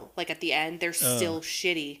out, like at the end, they're still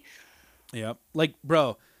shitty. Yep. Like,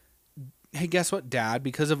 bro, hey, guess what, Dad?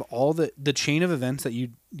 Because of all the chain of events that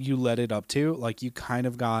you led it up to, like, you kind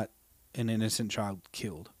of got an innocent child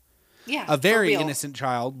killed. Yeah, a very innocent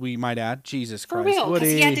child, we might add. Jesus Christ, for real, because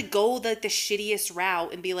Woody. he had to go the shittiest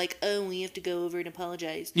route and be like, "Oh, we have to go over and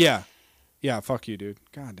apologize." Yeah, fuck you, dude.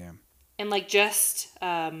 Goddamn. And like, just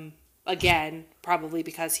again, probably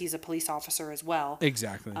because he's a police officer as well.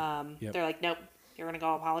 Exactly. They're like, "Nope, you're gonna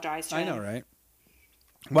go apologize to him." I know, right?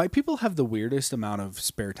 White people have the weirdest amount of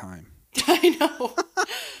spare time. I know.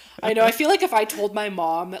 I feel like if I told my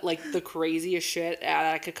mom like the craziest shit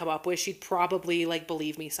that I could come up with, she'd probably like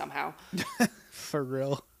believe me somehow. For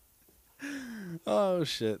real. Oh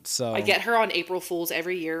shit. So I get her on April Fools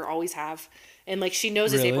every year, always have. And like she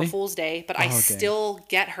knows it's April Fool's Day, but I still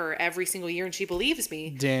get her every single year and she believes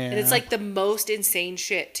me. Damn. And it's like the most insane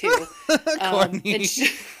shit too. And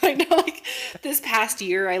I know, like this past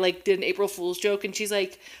year I like did an April Fool's joke and she's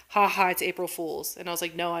like, haha, it's April Fool's. And I was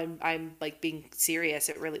like, no, I'm like being serious.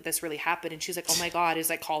 This really happened. And she's like, oh my God,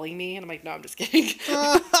 is like calling me? And I'm like, no, I'm just kidding.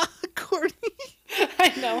 Courtney.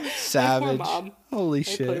 I know. Savage. My poor mom. Holy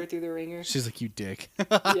shit. Put her through the ringer. She's like, you dick.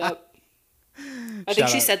 Yep. I think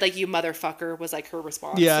she said like, you motherfucker was like her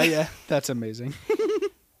response. Yeah. That's amazing.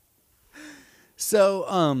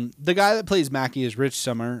 So, the guy that plays Mackie is Rich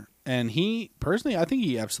Sommer. And he personally, I think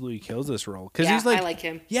he absolutely kills this role because Yeah, he's like, I like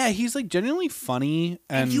him. Yeah, he's like genuinely funny,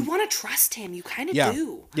 and you want to trust him. You kind of yeah,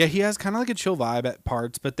 do. yeah, he has kind of like a chill vibe at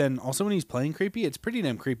parts, but then also when he's playing creepy, it's pretty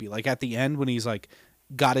damn creepy. Like at the end when he's like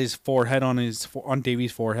got his forehead on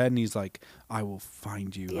Davy's forehead, and he's like, "I will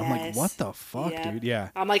find you." I'm like, Yes. "What the fuck, Yeah. dude?" Yeah,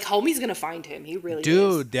 I'm like, homie's gonna find him. He really is.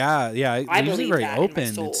 dude, yeah. I He's believe very that in my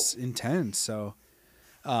open. soul. It's intense. So,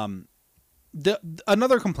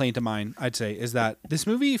 another complaint of mine, I'd say, is that this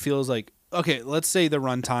movie feels like, okay, let's say the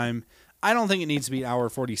runtime. I don't think it needs to be hour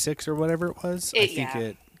 46 or whatever it was. I think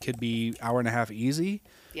it could be hour and a half easy.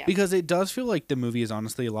 Yeah. Because it does feel like the movie is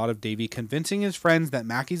honestly a lot of Davy convincing his friends that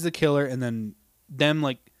Mackie's the killer, and then them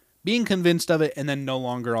like being convinced of it, and then no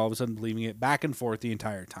longer all of a sudden believing it, back and forth the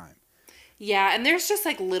entire time. Yeah, and there's just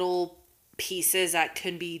like little pieces that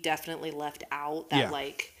can be definitely left out that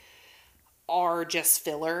like are just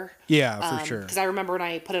filler. Yeah, for sure. Because I remember when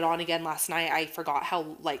I put it on again last night, I forgot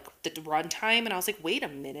how like the runtime, and I was like, wait a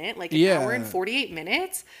minute, like an hour and 48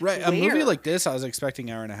 minutes. Right, a movie like this, I was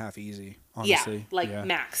expecting hour and a half easy. Honestly, yeah, like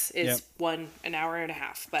max is an hour and a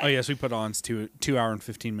half. But oh yes, we put on 2 hour and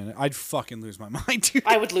 15 minutes. I'd fucking lose my mind, dude.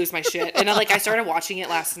 I would lose my shit, and I started watching it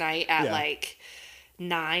last night at like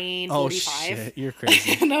 9:45. Oh shit, you're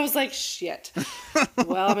crazy. And I was like, shit.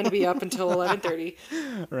 Well, I'm gonna be up until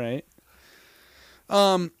 11:30. Right.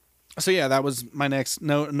 So yeah, that was my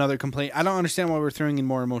another complaint. I don't understand why we're throwing in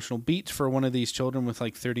more emotional beats for one of these children with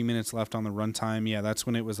like 30 minutes left on the runtime. Yeah, that's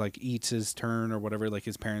when it was like Eats' turn or whatever. Like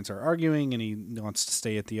his parents are arguing and he wants to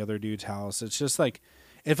stay at the other dude's house. It's just like,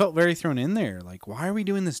 it felt very thrown in there. Like, why are we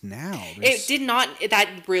doing this now? It did not. That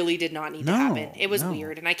really did not need to happen. It was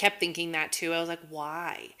weird, and I kept thinking that too. I was like,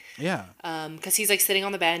 why? Yeah. Because he's like sitting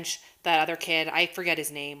on the bench. That other kid, I forget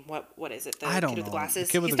his name. What is it? The I don't kid with know. the glasses.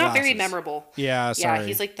 The kid with He's the not very glasses. memorable. Yeah, sorry. Yeah,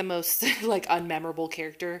 he's like the most like unmemorable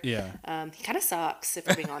character. Yeah. He kind of sucks if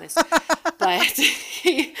we're being honest. But cause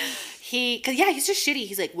he's just shitty.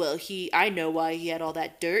 He's like, well, I know why he had all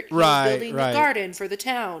that dirt. He was building a garden for the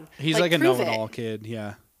town. He's like a know-it-all kid.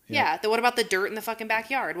 Yeah. Yeah. Then what about the dirt in the fucking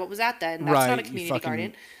backyard? What was that then? That's not a community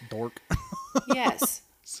garden. Dork. Yes.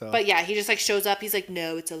 But yeah, he just like shows up. He's like,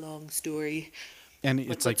 no, it's a long story. And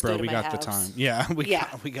it's like, bro, we got the time. Yeah,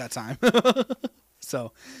 we got time.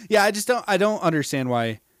 So, yeah, I don't understand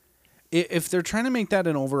why, if they're trying to make that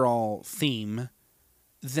an overall theme,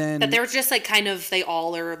 then that they're just like kind of, they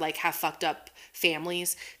all are like have fucked up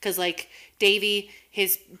families, because like Davy,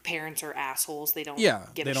 his parents are assholes. They don't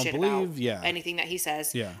give a shit about anything that he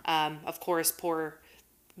says. Yeah. Of course, poor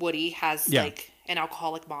Woody has like an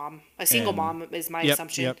alcoholic mom, a single mom is my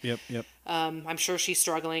assumption. Yep. I'm sure she's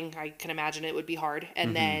struggling. I can imagine it would be hard.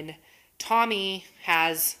 And then Tommy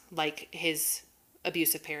has like his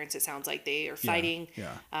abusive parents. It sounds like they are fighting.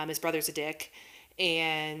 Yeah. His brother's a dick,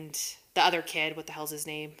 and the other kid, what the hell's his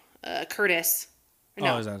name? Curtis.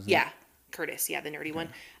 No, is that his name? yeah, Curtis. Yeah, the nerdy one.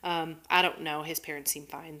 I don't know. His parents seem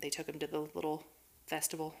fine. They took him to the little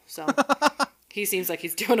festival, so he seems like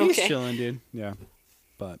he's doing okay. He's chilling, dude. Yeah.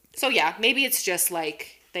 But so yeah, maybe it's just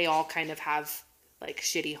like they all kind of have like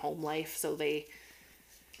shitty home life, so they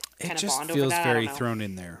kind of bond over that. It just feels very thrown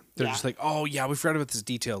in there. They're just like, oh yeah, we forgot about this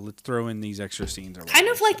detail. Let's throw in these extra scenes. Or kind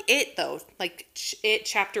of like it though, like it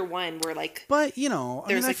chapter 1, where like. But you know,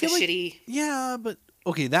 there's I feel like shitty. Yeah, but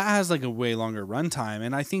okay, that has like a way longer runtime,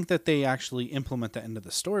 and I think that they actually implement that into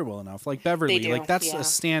the story well enough. Like Beverly, like that's a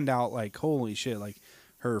standout. Like holy shit, like.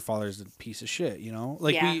 Her father's a piece of shit, you know?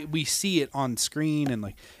 Like, we see it on screen, and,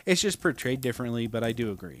 like, it's just portrayed differently, but I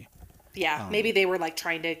do agree. Yeah, maybe they were, like,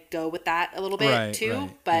 trying to go with that a little bit,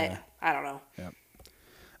 too, but I don't know.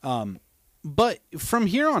 Yeah. But from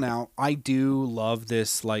here on out, I do love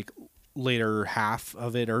this, like, later half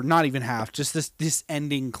of it, or not even half, just this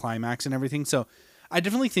ending climax and everything. So I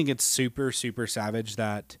definitely think it's super, super savage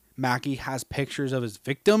that Mackie has pictures of his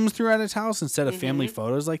victims throughout his house instead of family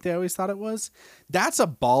photos like they always thought it was. That's a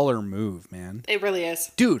baller move, man. It really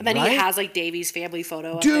is. Dude, and then he has like Davy's family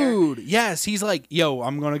photo up there. Yes. He's like, yo,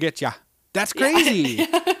 I'm going to get ya. That's crazy.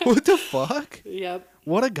 What the fuck? Yep.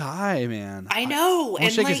 What a guy, man. I know. I want to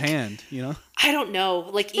shake his hand, you know? I don't know.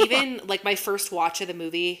 Like even like my first watch of the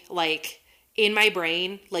movie, like in my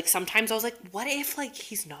brain, like sometimes I was like, what if like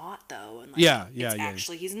he's not though? And like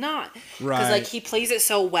actually he's not. Right. Because like he plays it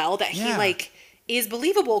so well that he like is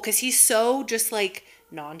believable, because he's so just like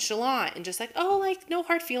nonchalant and just like, oh, like no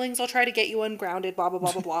hard feelings, I'll try to get you ungrounded, blah blah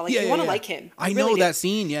blah blah blah. Like you want to like him. I know that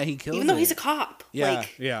scene. Yeah, he kills even though he's a cop. Yeah,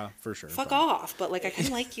 like, yeah, for sure. Fuck off, but like I kind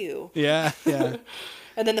of like you. Yeah.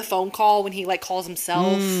 And then the phone call when he like calls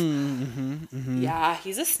himself. Yeah,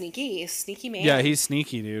 he's a sneaky man. Yeah, he's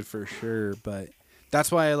sneaky, dude, for sure. But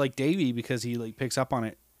that's why I like Davey, because he like picks up on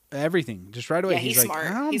it everything just right away. Yeah, he's like, smart.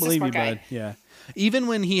 I don't He's a believe you, smart guy. bud. Yeah. Even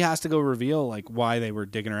when he has to go reveal like why they were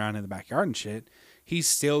digging around in the backyard and shit, he's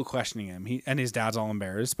still questioning him. And his dad's all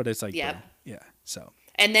embarrassed, but it's like, Yep. bro, yeah. So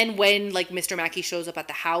And then when like Mr. Mackey shows up at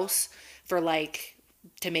the house for like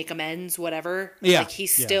to make amends, whatever. Yeah. Like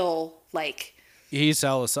he's still like he's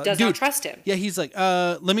all of a sudden, does not trust him. Yeah, he's like,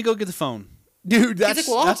 let me go get the phone. Dude, that's like,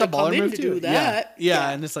 well, I'll that's a have to come baller in move to too. do that. Yeah. Yeah.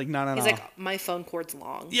 And it's like, no. He's like, my phone cord's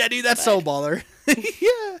long. yeah, dude, that's so baller.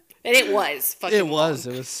 Yeah. And it was fucking It was.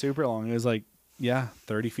 long. It was super long. It was like,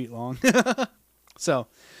 30 feet long. So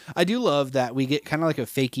I do love that we get kind of like a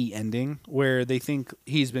fakey ending where they think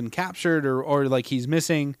he's been captured or like he's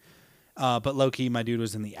missing. But low-key, my dude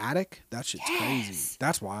was in the attic. That shit's crazy.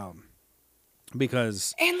 That's wild.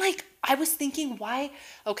 Because... And like, I was thinking, why?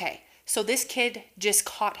 Okay, so this kid just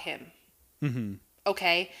caught him. Mm-hmm.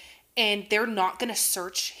 Okay? And they're not going to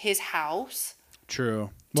search his house True.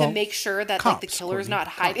 to make sure that like the cops, killer's Courtney, not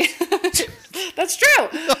hiding. That's true.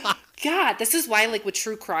 God, this is why like with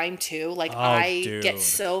true crime too, like I dude. get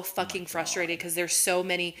so fucking frustrated because there's so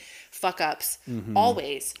many fuck ups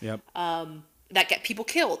always Yep. that get people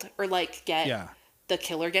killed or like get Yeah. the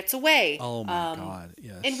killer gets away. Oh my God.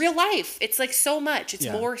 Yes. In real life, it's like so much. It's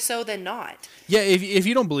Yeah. more so than not. Yeah, if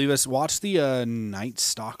you don't believe us, watch the Night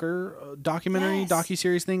Stalker documentary, Yes.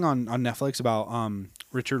 docuseries thing on Netflix about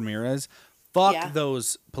Richard Ramirez. Fuck Yeah.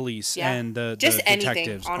 those police Yeah. and the just anything,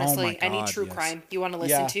 detectives. honestly. Oh my any God, true yes. crime you want to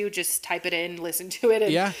listen Yeah. to, just type it in, listen to it,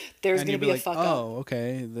 and Yeah. there's And going you'd to be a like, fuck up. oh,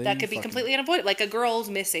 okay. That could be completely unavoidable. Like a girl's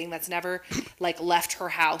missing that's never like left her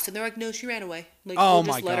house, and they're like, no, she ran away. Like Oh we'll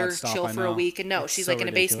my just let God, her stop, chill I for a know. week, and no, It's she's so like in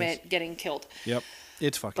a ridiculous. basement getting killed. Yep.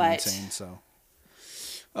 It's fucking But- insane. So,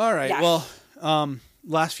 all right. Yeah. Well,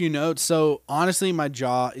 last few notes. So honestly, my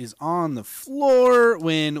jaw is on the floor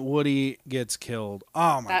when Woody gets killed.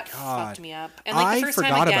 Oh my That God. fucked me up. And like the first forgot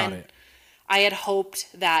time again, about it. I had hoped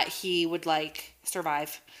that he would like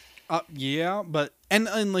survive. Yeah, but and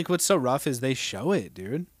like what's so rough is they show it,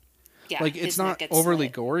 dude. Yeah, Like his it's neck not gets overly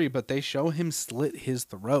slit. gory, but they show him slit his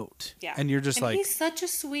throat. Yeah, and you're just and like, he's such a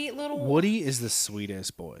sweet little. Woody is the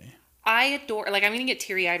sweetest boy. I adore. Like I'm gonna get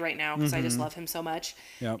teary eyed right now because I just love him so much.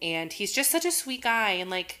 Yep. And he's just such a sweet guy, and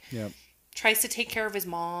like Yep. tries to take care of his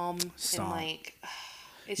mom, Stop. and like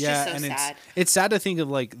it's Yeah, just so and sad. it's sad to think of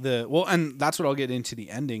like and that's what I'll get into the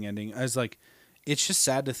ending as like it's just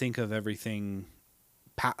sad to think of everything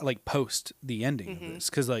like post the ending Mm-hmm. of this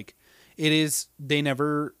because like it is they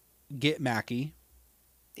never get Mackie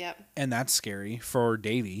Yep. and that's scary for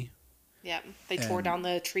Davey. Yep. They tore And- down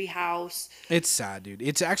the tree house. It's sad, dude.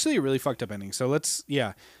 It's actually a really fucked up ending. So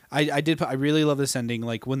I really love this ending.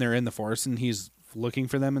 Like when they're in the forest and he's looking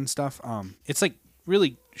for them and stuff. It's like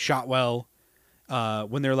really shot well.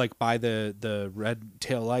 When they're like by the red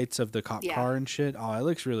tail lights of the cop Yeah. car and shit. Oh, it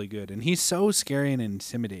looks really good. And he's so scary and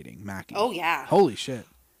intimidating, Mackie. Oh yeah. Holy shit.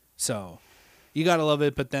 So you gotta love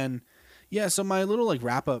it. But then, yeah. So my little like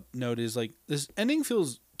wrap up note is like this ending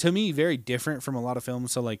feels to me very different from a lot of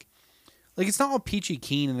films. So like it's not all peachy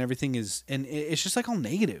keen and everything is, and it's just like all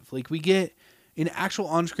negative. Like we get an actual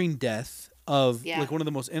on screen death of Yeah. like one of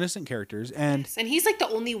the most innocent characters, and And he's like the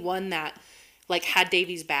only one that like had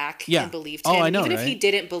Davy's back Yeah. and believed Oh, him. I know, Even if he right?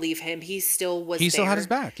 didn't believe him, he still was he still had there. his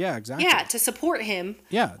back. Yeah, exactly. Yeah, to support him.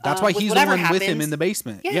 Yeah, that's why with he's the whatever one with him happens. in the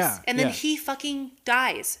basement. Yes. Yeah, And then yeah. he fucking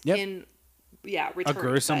dies Yep. in a return.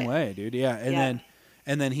 gruesome but- way, dude. Yeah, and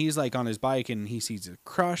Yeah. then he's like on his bike and he sees a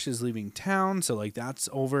crush is leaving town, so like that's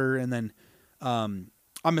over. And then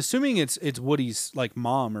I'm assuming it's Woody's like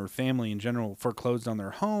mom or family in general foreclosed on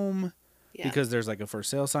their home Yeah. because there's like a for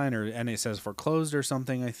sale sign and it says foreclosed or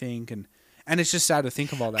something, I think. And it's just sad to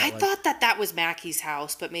think of all that. I like, thought that was Mackie's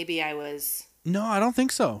house, but maybe I was. no, I don't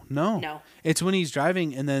think so. No. No. It's when he's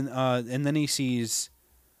driving and then he sees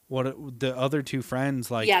the other two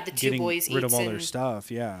friends like Yeah, the two getting boys rid of eats all their and-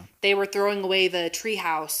 stuff. Yeah. They were throwing away the tree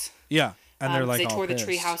house. Yeah. And they're like they all tore the pissed.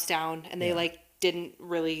 tree house down, and they Yeah. like didn't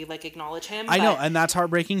really like acknowledge him. I know, but- and that's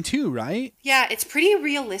heartbreaking too, right? Yeah, it's pretty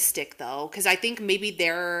realistic though, because I think maybe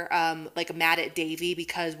they're like mad at Davy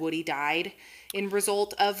because Woody died in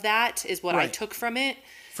result of that is what I Right. took from it.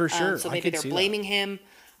 For sure. So I maybe could they're see that. blaming him,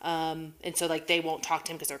 and so like they won't talk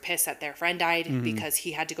to him because they're pissed that their friend died Mm-hmm. because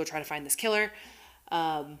he had to go try to find this killer.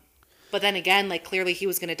 But then again, like clearly he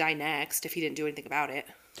was gonna die next if he didn't do anything about it.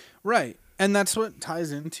 Right. And that's what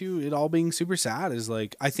ties into it all being super sad is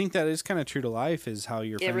like I think that is kind of true to life is how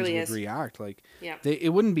your friends really would is. react. Like Yeah.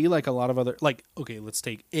 it wouldn't be like a lot of other like okay, let's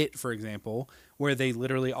take It for example, where they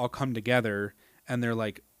literally all come together and they're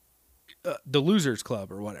like the losers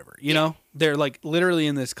club or whatever. You know? They're like literally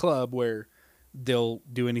in this club where they'll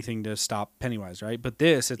do anything to stop Pennywise, right? But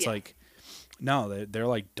this it's Yeah. like No, they're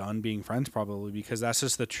like done being friends probably because that's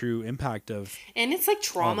just the true impact of. And it's like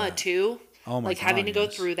trauma too. Oh my like God, having to go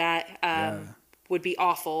yes. through that would be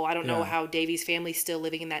awful. I don't know Yeah. how Davy's family's still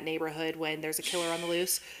living in that neighborhood when there's a killer on the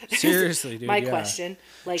loose. Seriously, dude. My yeah. question.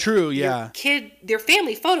 Like, True, yeah. Their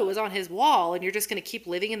family photo is on his wall, and you're just gonna keep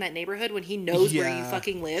living in that neighborhood when he knows where you Yeah,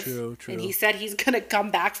 fucking live. true. And he said he's gonna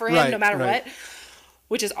come back for him Right, no matter right. what,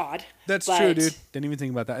 which is odd. That's But true, dude. Didn't even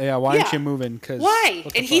think about that. Yeah, why aren't Yeah. you moving? Cause Why?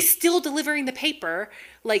 what the And he's fuck? still delivering the paper,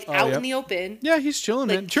 like out yep. in the open. Yeah, he's chilling,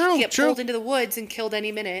 Like man. True, he get true. pulled into the woods and killed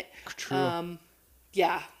any minute. True.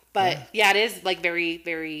 Yeah, but yeah, it is like very,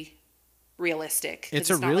 very realistic. 'Cause It's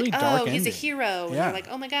a not really like, dark oh, he's a ending. hero. And Yeah. you're like,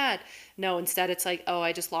 oh my God. No, instead it's like, oh,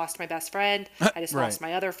 I just lost my best friend. I just Right. lost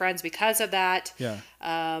my other friends because of that. Yeah.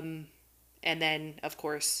 And then, of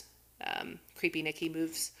course, creepy Nikki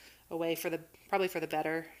moves away probably for the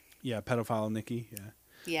better. Yeah, pedophile Nikki. Yeah.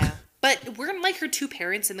 Yeah. But weren't like her two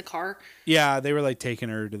parents in the car? Yeah, they were like taking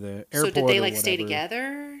her to the airport. So did they or like stay whatever.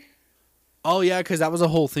 together? Oh yeah, because that was a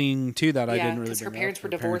whole thing too that I Yeah, didn't really. because her bring parents up. were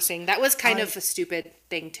Her divorcing. That was kind of a stupid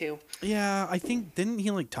thing too. Yeah, I think didn't he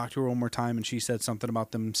like talk to her one more time and she said something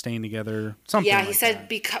about them staying together? Something. Yeah, like he said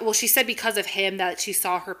that. she said because of him that she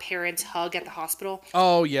saw her parents hug at the hospital.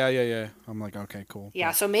 Oh yeah. I'm like, okay, cool.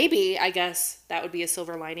 Yeah, so maybe I guess that would be a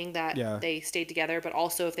silver lining that Yeah. they stayed together, but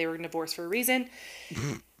also if they were divorced for a reason,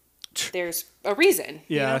 there's a reason.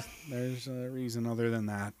 you Yeah, know? there's a reason other than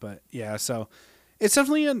that, but yeah, so it's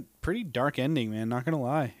definitely a pretty dark ending, man. Not gonna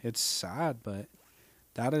lie, it's sad, but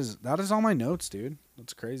that is all my notes, dude.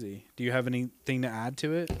 That's crazy. Do you have anything to add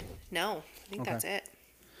to it? No, I think that's it.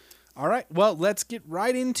 All right, well, let's get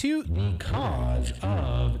right into the cause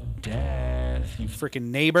of death. You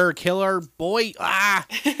freaking neighbor killer boy! Ah,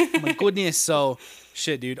 oh my goodness. So,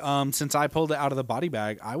 shit, dude. Since I pulled it out of the body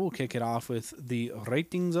bag, I will kick it off with the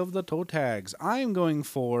ratings of the toe tags. I am going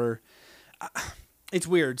for. It's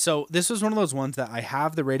weird. So this was one of those ones that I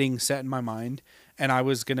have the rating set in my mind, and I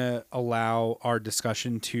was gonna allow our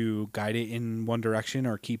discussion to guide it in one direction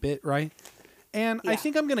or keep it right. And I Yeah.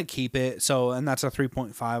 think I'm going to keep it. So, and that's a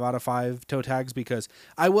 3.5 out of 5 toe tags because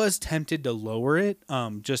I was tempted to lower it.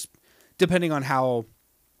 Just depending on how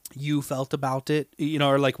you felt about it, you know,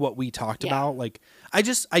 or like what we talked about. Like, I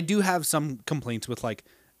do have some complaints with like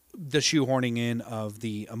the shoehorning in of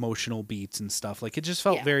the emotional beats and stuff. Like, it just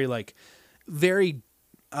felt very like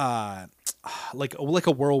a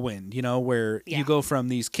whirlwind, you know, where you go from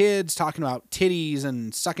these kids talking about titties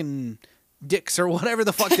and sucking dicks or whatever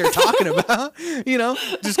the fuck they're talking about, you know,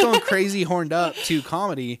 just going crazy horned up to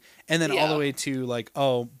comedy, and then all the way to like,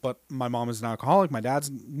 oh, but my mom is an alcoholic, my dad's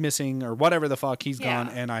missing, or whatever the fuck, he's gone,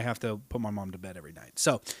 and I have to put my mom to bed every night.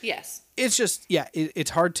 So Yes. it's just it's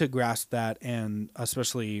hard to grasp that, and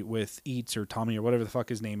especially with Eats or Tommy or whatever the fuck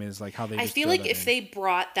his name is, like how they I just feel throw like that if in. they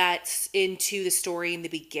brought that into the story in the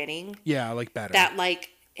beginning, like better, that like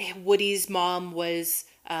Woody's mom was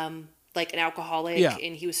like an alcoholic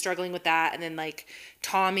and he was struggling with that, and then like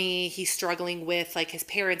Tommy, he's struggling with like his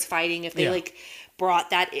parents fighting. If they like brought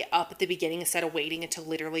that up at the beginning instead of waiting until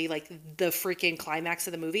literally like the freaking climax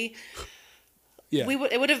of the movie,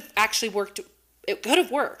 it would have actually worked. It could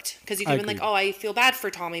have worked because you could have been like, oh, I feel bad for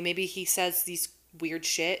Tommy, maybe he says these weird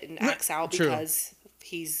shit and acts out because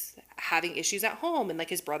he's having issues at home and like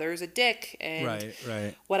his brother's a dick and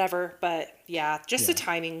whatever. But just the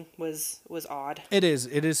timing was odd. It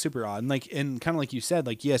is super odd, and kind of like you said,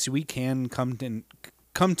 like, yes, we can come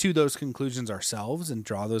to those conclusions ourselves and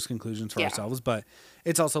draw those conclusions for ourselves, but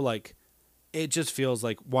it's also like it just feels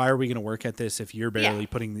like, why are we going to work at this if you're barely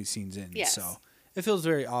putting these scenes in? So it feels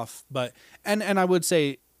very off. But and I would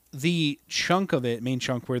say the main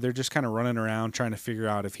chunk where they're just kind of running around trying to figure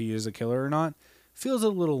out if he is a killer or not feels a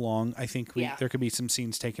little long. I think there could be some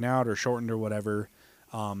scenes taken out or shortened or whatever.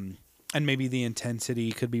 And maybe the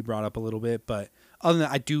intensity could be brought up a little bit. But other than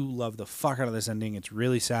that, I do love the fuck out of this ending. It's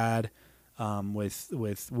really sad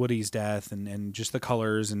with Woody's death and just the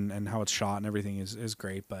colors and how it's shot and everything is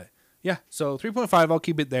great. But yeah, so 3.5, I'll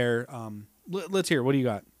keep it there. Let's hear. What do you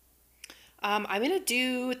got? I'm going to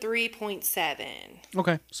do 3.7.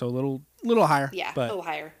 Okay, so a little higher. Yeah, but, a little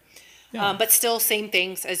higher. Yeah. But still same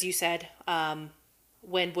things as you said.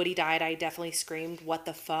 When Woody died, I definitely screamed, "What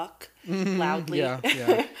the fuck?" loudly.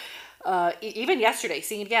 Yeah. Even yesterday,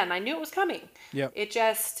 seeing it again, I knew it was coming. Yep. It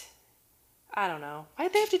just, I don't know.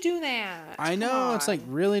 Why'd they have to do that? I know. Come it's like,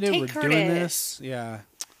 on. really, dude? Take We're Curtis. doing this? Yeah.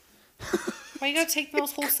 Why you gotta take the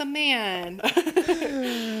most wholesome man?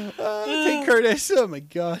 Take Curtis. Oh my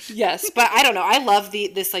gosh. Yes, but I don't know. I love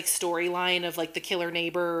this like storyline of like the killer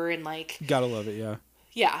neighbor and like. Gotta love it. Yeah.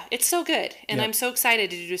 Yeah, it's so good, and Yep. I'm so excited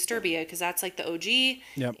to do Disturbia because that's like the OG.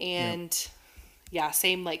 Yep. And yeah,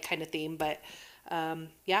 same like kind of theme. But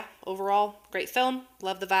yeah, overall, great film.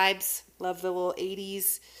 Love the vibes. Love the little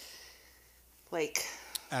 80s like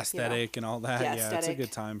aesthetic and all that. Yeah, Yeah, it's a aesthetic.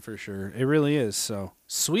 good time for sure. It really is. So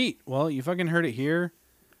sweet. Well, you fucking heard it here.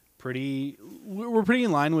 We're pretty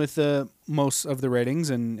in line with most of the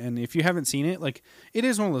ratings, and if you haven't seen it, like, it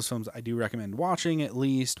is one of those films I do recommend watching at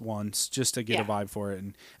least once just to get a vibe for it,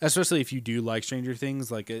 and especially if you do like Stranger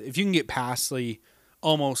Things, like if you can get past the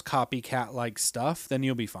almost copycat like stuff, then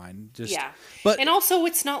you'll be fine. Just but and also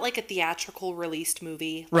it's not like a theatrical released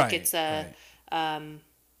movie. Like it's a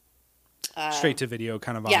straight to video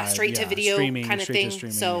kind of vibe. Yeah, straight to video streaming, kind of straight to thing.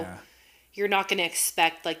 streaming, So yeah. you're not going to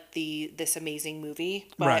expect like this amazing movie,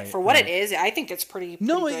 but Right, for what right. it is, I think it's pretty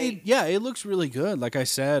No, great. it looks really good. Like I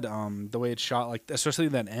said, the way it's shot, like especially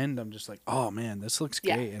that end, I'm just like, oh man, this looks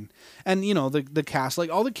great. And you know, the cast, like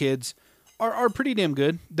all the kids are pretty damn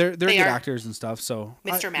good. They're good actors and stuff. So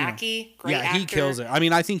Mr. Mackey, great actor. Yeah, he kills it. I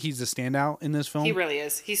mean, I think he's the standout in this film. He really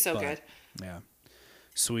is. He's so good. Yeah.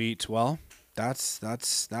 Sweet. Well,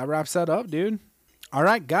 that wraps that up, dude. All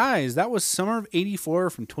right, guys, that was Summer of '84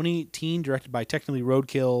 from 2018, directed by Technically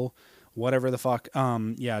Roadkill, whatever the fuck.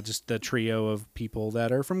 Yeah, just the trio of people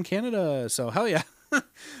that are from Canada. So hell yeah.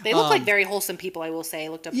 They look like very wholesome people, I will say. I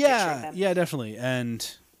looked up a picture of them. Yeah, definitely.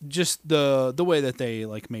 And just the way that they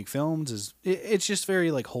like make films is it's just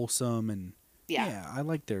very like wholesome, and I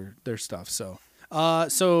like their stuff. So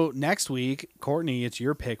so next week, Courtney, it's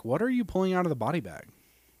your pick. What are you pulling out of the body bag?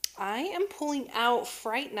 I am pulling out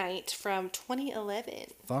Fright Night from 2011.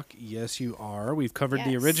 Fuck yes, you are. We've covered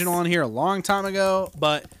the original on here a long time ago,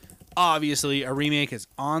 but obviously a remake is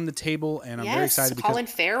on the table, and I'm very excited because Colin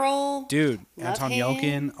Farrell, dude, love Anton him.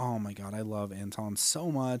 Yelchin. Oh my god, I love Anton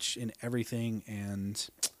so much in everything, and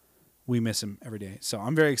we miss him every day. So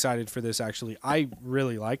I'm very excited for this. Actually, I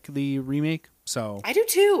really like the remake. So I do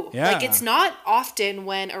too. Yeah. Like, it's not often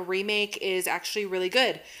when a remake is actually really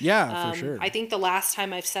good. Yeah, for sure. I think the last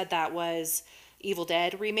time I've said that was Evil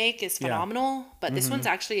Dead remake is phenomenal, but this one's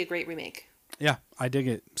actually a great remake. Yeah, I dig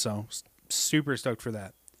it. So super stoked for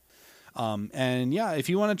that. And yeah, if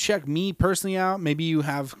you want to check me personally out, maybe you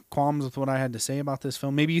have qualms with what I had to say about this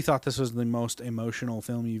film. Maybe you thought this was the most emotional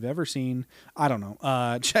film you've ever seen. I don't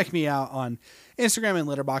know. Check me out on Instagram and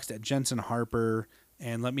Letterboxd at Jensen Harper,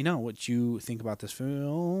 and let me know what you think about this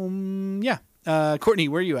film. Yeah. Courtney,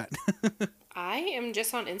 where are you at? I am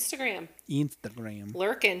just on Instagram. Instagram.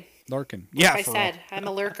 Lurking. Yeah. Like I said, I'm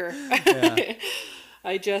a lurker.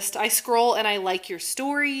 I scroll and I like your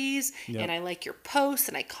stories and I like your posts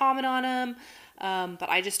and I comment on them. But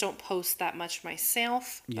I just don't post that much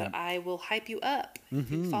myself. But I will hype you up if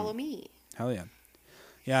you follow me. Hell yeah.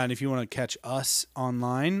 Yeah, and if you want to catch us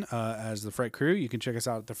online as The Fright Crew, you can check us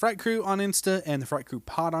out at The Fright Crew on Insta and The Fright Crew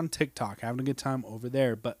Pod on TikTok. Having a good time over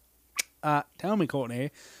there. But tell me,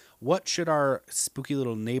 Courtney, what should our spooky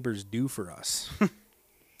little neighbors do for us?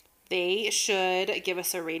 They should give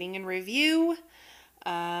us a rating and review.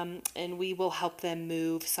 And we will help them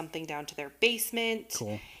move something down to their basement.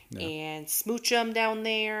 Cool. Yeah. And smooch them down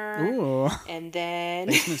there. Ooh. And then...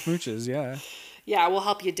 Basement smooches, yeah. Yeah, we'll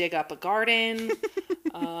help you dig up a garden.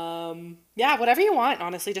 Yeah, whatever you want,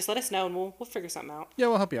 honestly. Just let us know and we'll figure something out. Yeah,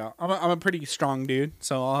 we'll help you out. I'm a pretty strong dude,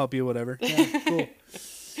 so I'll help you whatever. Yeah, cool.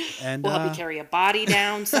 And we'll help you carry a body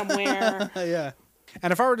down somewhere. Yeah.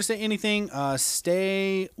 And if I were to say anything,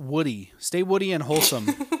 stay woody. Stay woody and wholesome.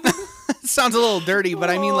 It sounds a little dirty, but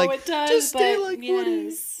I mean, like, it does, just stay but like Woody.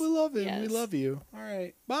 yes. We love him. Yes. We love you. All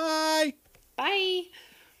right. Bye. Bye.